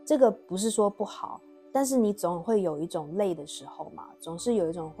这个不是说不好，但是你总会有一种累的时候嘛，总是有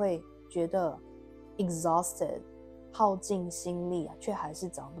一种会觉得 exhausted， 耗尽心力却还是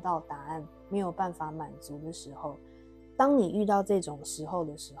找不到答案，没有办法满足的时候。当你遇到这种时候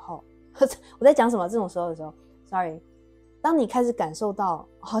的时候我在讲什么？这种时候的时候 sorry， 当你开始感受到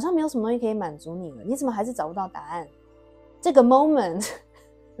好像没有什么东西可以满足你了，你怎么还是找不到答案，这个 moment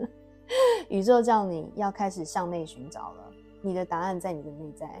宇宙叫你要开始向内寻找了，你的答案在你的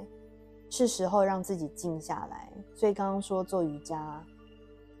内在，是时候让自己静下来。所以刚刚说做瑜伽，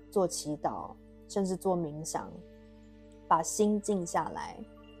做祈祷，甚至做冥想，把心静下来，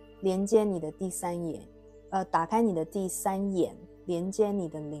连接你的第三眼，打开你的第三眼，连接你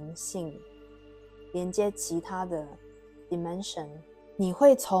的灵性，连接其他的 dimension， 你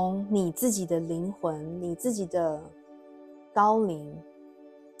会从你自己的灵魂，你自己的高灵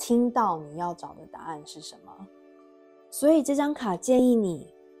听到你要找的答案是什么。所以这张卡建议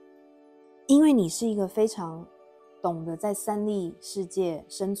你，因为你是一个非常懂得在三力世界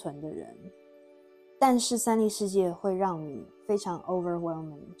生存的人，但是三力世界会让你非常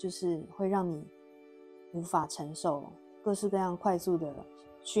overwhelming， 就是会让你无法承受各式各样快速的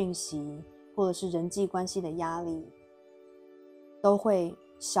讯息，或者是人际关系的压力，都会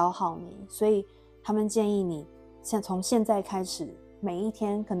消耗你。所以他们建议你从现在开始，每一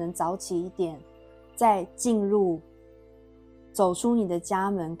天可能早起一点，在走出你的家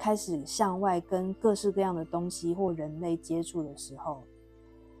门，开始向外跟各式各样的东西或人类接触的时候，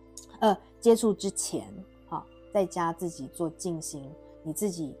接触之前，在家自己做静心，你自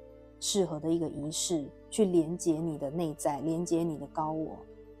己适合的一个仪式，去连接你的内在，连接你的高我。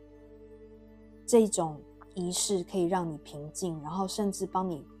这种仪式可以让你平静，然后甚至帮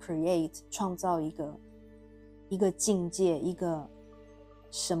你 创造一个境界，一个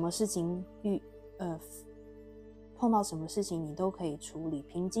什么事情碰到什么事情你都可以处理，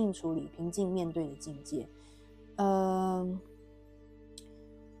平静处理，平静面对的境界。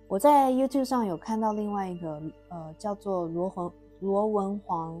我在 YouTube 上有看到另外一个叫做罗文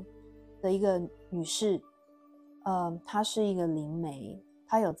皇的一个女士，她是一个灵媒，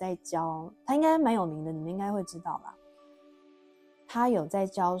她有在教，她应该蛮有名的，你们应该会知道啦。她有在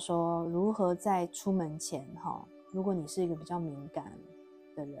教说如何在出门前如果你是一个比较敏感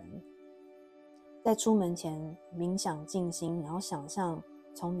的人，在出门前冥想静心，然后想象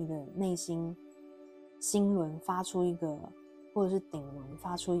从你的内心心轮发出一个，或者是顶轮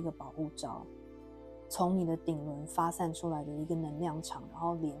发出一个保护罩，从你的顶轮发散出来的一个能量场，然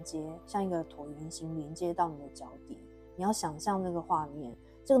后连接像一个椭圆形连接到你的脚底。你要想象这个画面，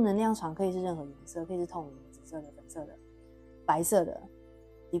这个能量场可以是任何颜色，可以是透明的、紫色的、粉色的、白色的，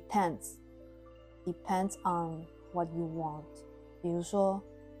 depends on what you want。 比如说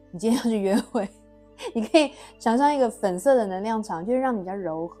你今天要去约会，你可以想象一个粉色的能量场，就是让你比较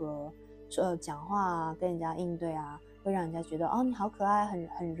柔和，讲话啊，跟人家应对啊，会让人家觉得你好可爱，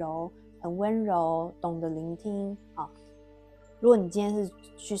很柔，很温柔，懂得聆听。如果你今天是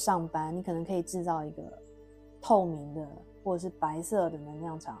去上班，你可能可以制造一个透明的或者是白色的能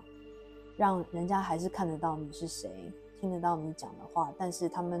量场，让人家还是看得到你是谁，听得到你讲的话，但是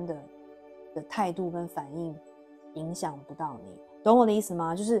他们的态度跟反应影响不到你，懂我的意思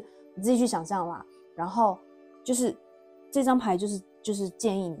吗？就是你自己去想象啦。然后就是这张牌就是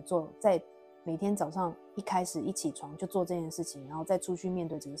建议你做，在每天早上一开始一起床就做这件事情，然后再出去面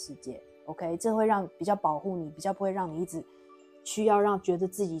对这个世界。 OK， 这会让比较保护你，比较不会让你一直需要让觉得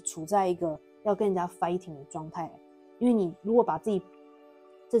自己处在一个要跟人家 fighting 的状态。因为你如果把自己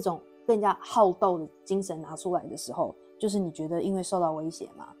这种跟人家好斗的精神拿出来的时候，就是你觉得因为受到威胁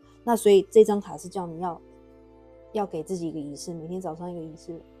嘛。那所以这张卡是叫你要给自己一个仪式，每天早上一个仪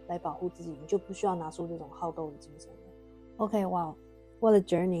式来保护自己，你就不需要拿出这种好斗的精神了。 OK， wow， what a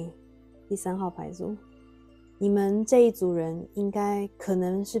journey。 第3号牌组，你们这一组人应该可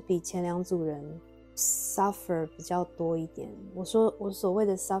能是比前2组人 suffer 比较多一点。我所谓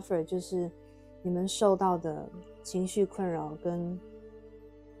的 suffer 就是你们受到的情绪困扰跟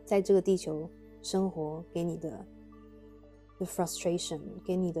在这个地球生活给你的 frustration，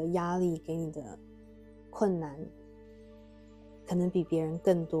 给你的压力，给你的困难可能比别人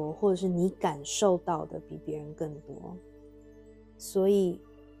更多，或者是你感受到的比别人更多。所以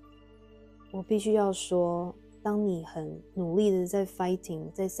我必须要说，当你很努力的在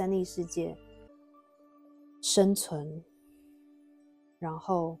fighting， 在3D 世界生存，然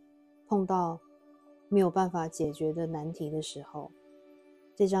后碰到没有办法解决的难题的时候，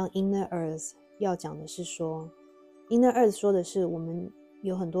这张 Inner Earth 要讲的是说， Inner Earth 说的是我们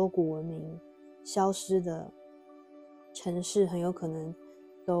有很多古文明消失的城市很有可能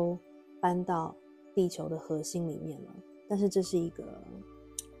都搬到地球的核心里面了，但是这是一个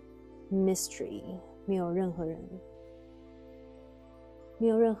mystery， 没有任何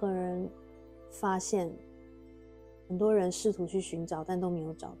人发现，很多人试图去寻找但都没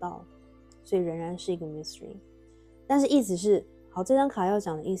有找到，所以仍然是一个 mystery。 但是意思是，好，这张卡要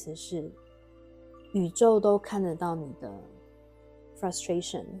讲的意思是，宇宙都看得到你的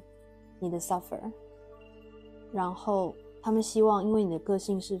frustration， 你的 suffer， 然后他们希望因为你的个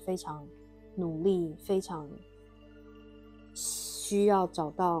性是非常努力，非常需要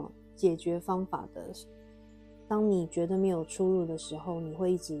找到解决方法的，当你觉得没有出路的时候，你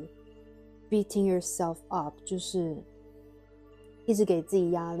会一直 beating yourself up， 就是一直给自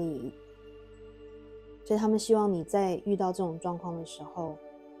己压力。所以他们希望你在遇到这种状况的时候，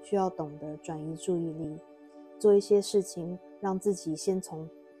需要懂得转移注意力，做一些事情让自己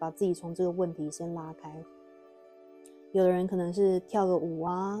把自己从这个问题先拉开。有的人可能是跳个舞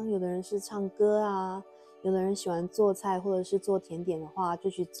啊，有的人是唱歌啊，有的人喜欢做菜或者是做甜点的话就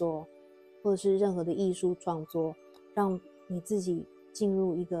去做，或者是任何的艺术创作，让你自己进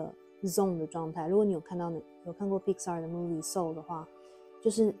入一个 zone 的状态。如果你有看过 Pixar 的 movie Soul 的话，就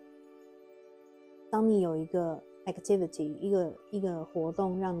是当你有一个 activity， 一个活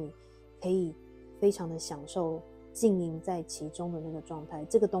动让你可以非常的享受浸淫在其中的那个状态，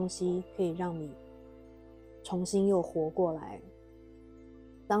这个东西可以让你重新又活过来。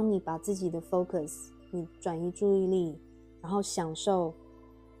当你把自己的 focus， 你转移注意力，然后享受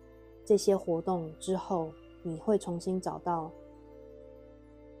这些活动之后，你会重新找到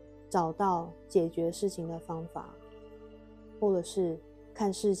解决事情的方法，或者是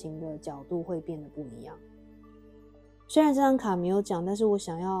看事情的角度会变得不一样。虽然这张卡没有讲，但是我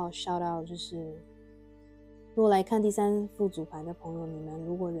想要 shout out， 就是如果来看第3副组牌的朋友，你们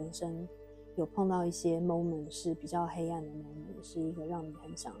如果人生有碰到一些 moment 是比较黑暗的 moment， 是一个让你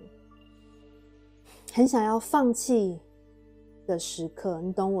很想要放弃的时刻，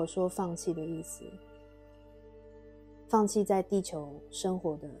你懂我说放弃的意思，放弃在地球生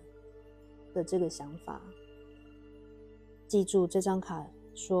活的这个想法。记住这张卡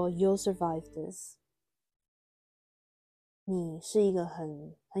说 You'll survive this， 你是一个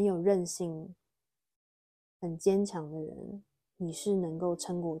很有韧性很坚强的人，你是能够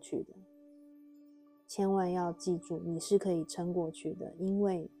撑过去的，千万要记住你是可以撑过去的，因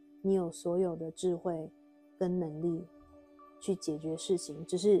为你有所有的智慧跟能力去解决事情，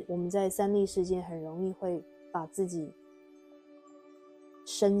只是我们在三力世界很容易会把自己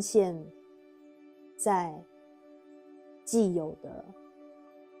深陷在既有的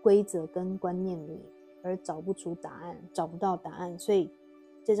规则跟观念里，而找不出答案，找不到答案。所以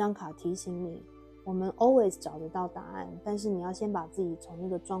这张卡提醒你，我们 always 找得到答案，但是你要先把自己从那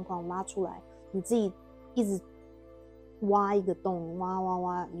个状况拉出来，你自己一直挖一个洞，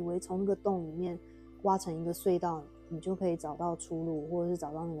挖，以为从那个洞里面挖成一个隧道，你就可以找到出路，或者是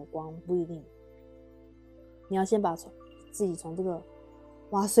找到那个光，不一定。你要先把自己从这个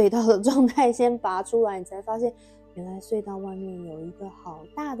挖隧道的状态先拔出来，你才发现原来隧道外面有一个好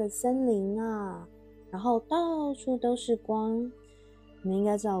大的森林啊，然后到处都是光，你们应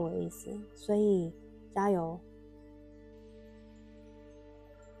该知道我的意思，所以加油。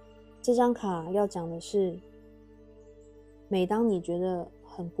这张卡要讲的是，每当你觉得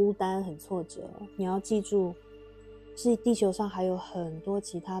很孤单很挫折，你要记住是地球上还有很多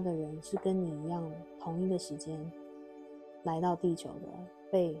其他的人是跟你一样同一个时间来到地球的，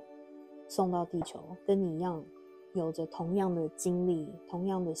被送到地球，跟你一样有着同样的经历同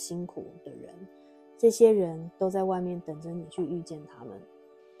样的辛苦的人，这些人都在外面等着你去遇见他们，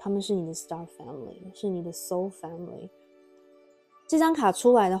他们是你的 star family， 是你的 soul family。 这张卡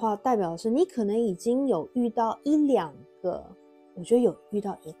出来的话，代表的是你可能已经有遇到一两个，我觉得有遇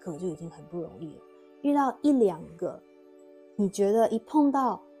到一个就已经很不容易了，遇到一两个你觉得一碰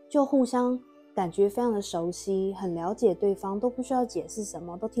到就互相感觉非常的熟悉，很了解对方，都不需要解释什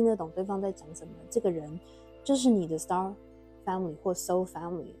么，都听得懂对方在讲什么，这个人就是你的 star family 或 soul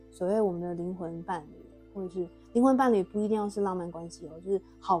family， 所谓我们的灵魂伴侣，或者是灵魂伴侣不一定要是浪漫关系哦，就是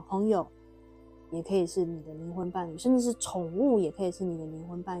好朋友也可以是你的灵魂伴侣，甚至是宠物也可以是你的灵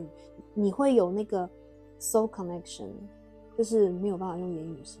魂伴侣，你会有那个 soul connection， 就是没有办法用言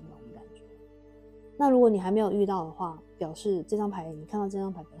语形容的感觉。那如果你还没有遇到的话，表示这张牌，你看到这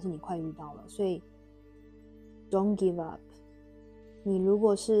张牌表示你快遇到了，所以 don't give up。 你如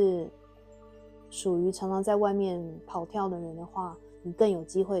果是属于常常在外面跑跳的人的话，你更有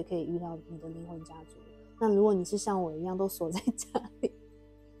机会可以遇到你的灵魂家族。那如果你是像我一样都锁在家里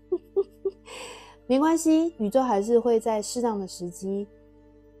没关系，宇宙还是会在适当的时机，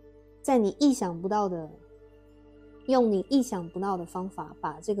在你意想不到的，用你意想不到的方法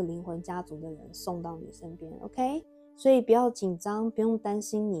把这个灵魂家族的人送到你身边 OK， 所以不要紧张，不用担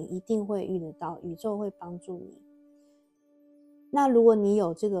心，你一定会遇得到，宇宙会帮助你。那如果你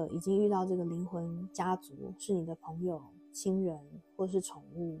有这个已经遇到这个灵魂家族，是你的朋友亲人或是宠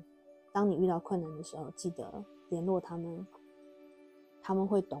物，当你遇到困难的时候，记得联络他们，他们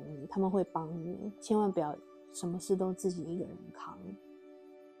会懂你，他们会帮你，千万不要什么事都自己一个人扛，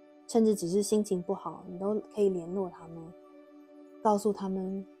甚至只是心情不好，你都可以联络他们，告诉他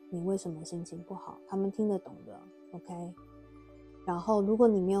们你为什么心情不好，他们听得懂的 OK。 然后如果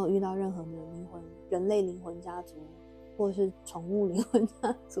你没有遇到任何的人类灵魂家族或是宠物灵魂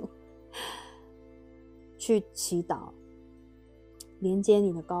家族，去祈祷，连接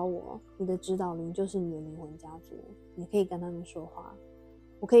你的高我，你的指导灵就是你的灵魂家族，你可以跟他们说话。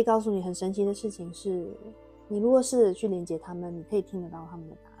我可以告诉你很神奇的事情是，你如果试着去连接他们，你可以听得到他们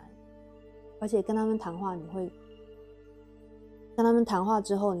的答案，而且跟他们谈话，跟他们谈话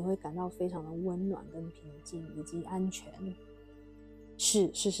之后，你会感到非常的温暖跟平静以及安全。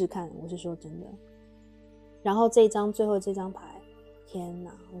试试看，我是说真的。然后最后这张牌，天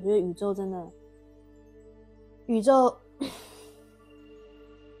哪，我觉得宇宙真的，宇宙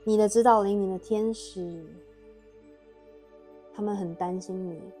你的指导灵，你的天使，他们很担心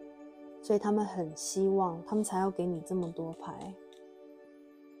你，所以他们很希望，他们才要给你这么多牌，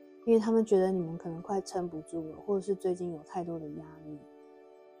因为他们觉得你们可能快撑不住了，或者是最近有太多的压力，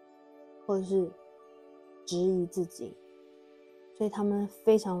或者是质疑自己，所以他们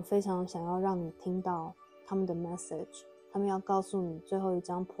非常非常想要让你听到他们的 message， 他们要告诉你最后一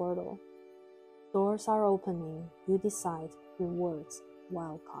张 portal， Doors are opening, you decide your words,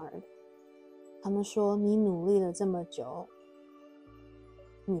 wild card。 他们说你努力了这么久，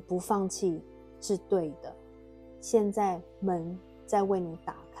你不放弃是对的，现在门在为你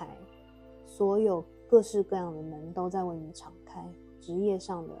打开，所有各式各样的门都在为你敞开，职业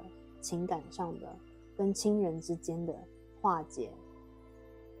上的、情感上的、跟亲人之间的化解，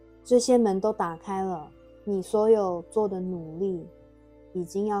这些门都打开了，你所有做的努力已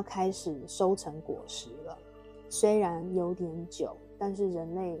经要开始收成果实了，虽然有点久，但是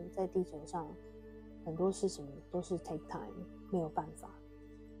人类在地球上很多事情都是 take time， 没有办法。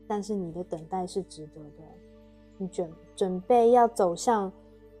但是你的等待是值得的，你准备要走向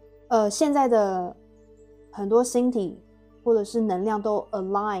现在的很多星体或者是能量都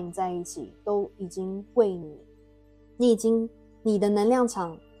align 在一起，都已经为你的能量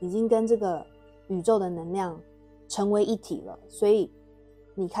场已经跟这个宇宙的能量成为一体了，所以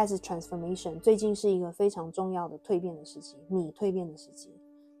你开始 transformation。 最近是一个非常重要的蜕变的时期，你蜕变的时期，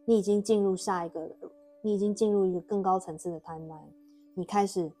你已经进入一个更高层次的 timeline， 你开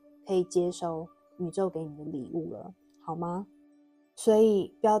始可以接收宇宙给你的礼物了，好吗？所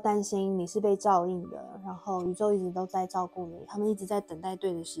以不要担心，你是被照应的，然后宇宙一直都在照顾你，他们一直在等待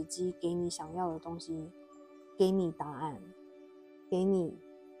对的时机，给你想要的东西，给你答案，给你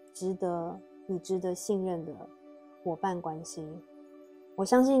值得信任的伙伴关系。我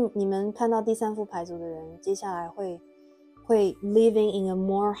相信你们看到第三副牌组的人，接下来会 living in a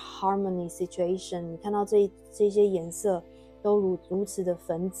more harmony situation。 你看到这些颜色都如此的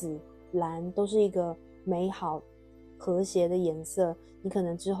粉紫蓝，都是一个美好和谐的颜色，你可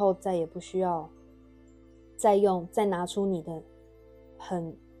能之后再也不需要再拿出你的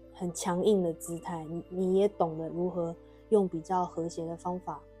很强硬的姿态，你也懂得如何用比较和谐的方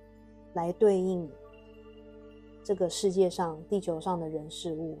法来对应这个世界上地球上的人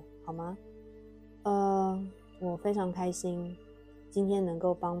事物，好吗？我非常开心今天能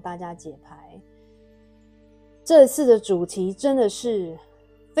够帮大家解牌。这次的主题真的是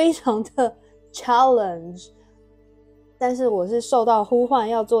非常的 challenge， 但是我是受到呼唤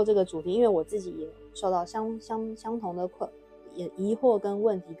要做这个主题，因为我自己也受到相同的疑惑跟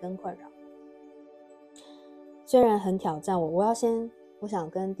问题跟困扰。虽然很挑战我想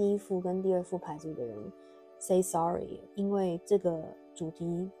跟第一副跟第二副牌组的人 say sorry， 因为这个主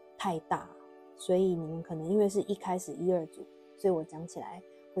题太大，所以你们可能因为是一开始一二组，所以我讲起来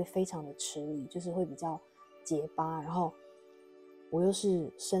会非常的吃力，就是会比较结巴，然后我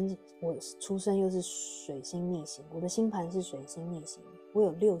出生又是水星逆行，我的星盘是水星逆行，我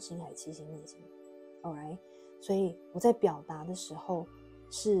有6星还是7星逆行 alright， 所以我在表达的时候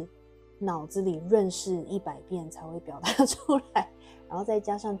是脑子里润饰100遍才会表达出来，然后再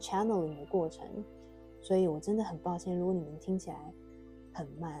加上 channeling 的过程，所以我真的很抱歉，如果你们听起来很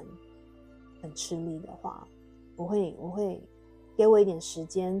慢很吃力的话，我会给我一点时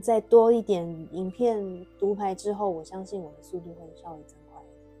间，再多一点影片读牌之后，我相信我的速度会稍微增快。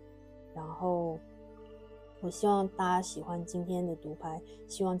然后我希望大家喜欢今天的读牌，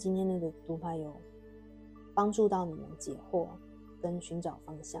希望今天的读牌有帮助到你们解惑跟寻找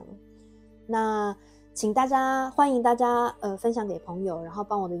方向。那欢迎大家分享给朋友，然后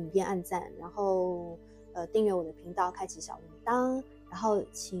帮我的影片按赞，然后订阅我的频道，开启小铃铛，然后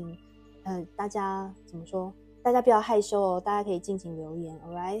请大家怎么说？大家不要害羞哦，大家可以尽情留言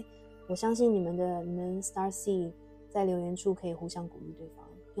 ，alright？ 我相信你们 Star Seed 在留言处可以互相鼓励对方，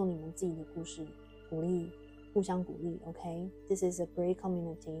用你们自己的故事互相鼓励 ，OK？This is a great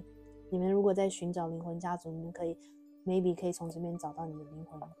community。你们如果在寻找灵魂家族，你们maybe 可以从这边找到你的灵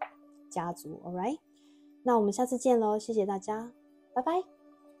魂家族 ，alright？ 那我们下次见咯，谢谢大家，拜拜。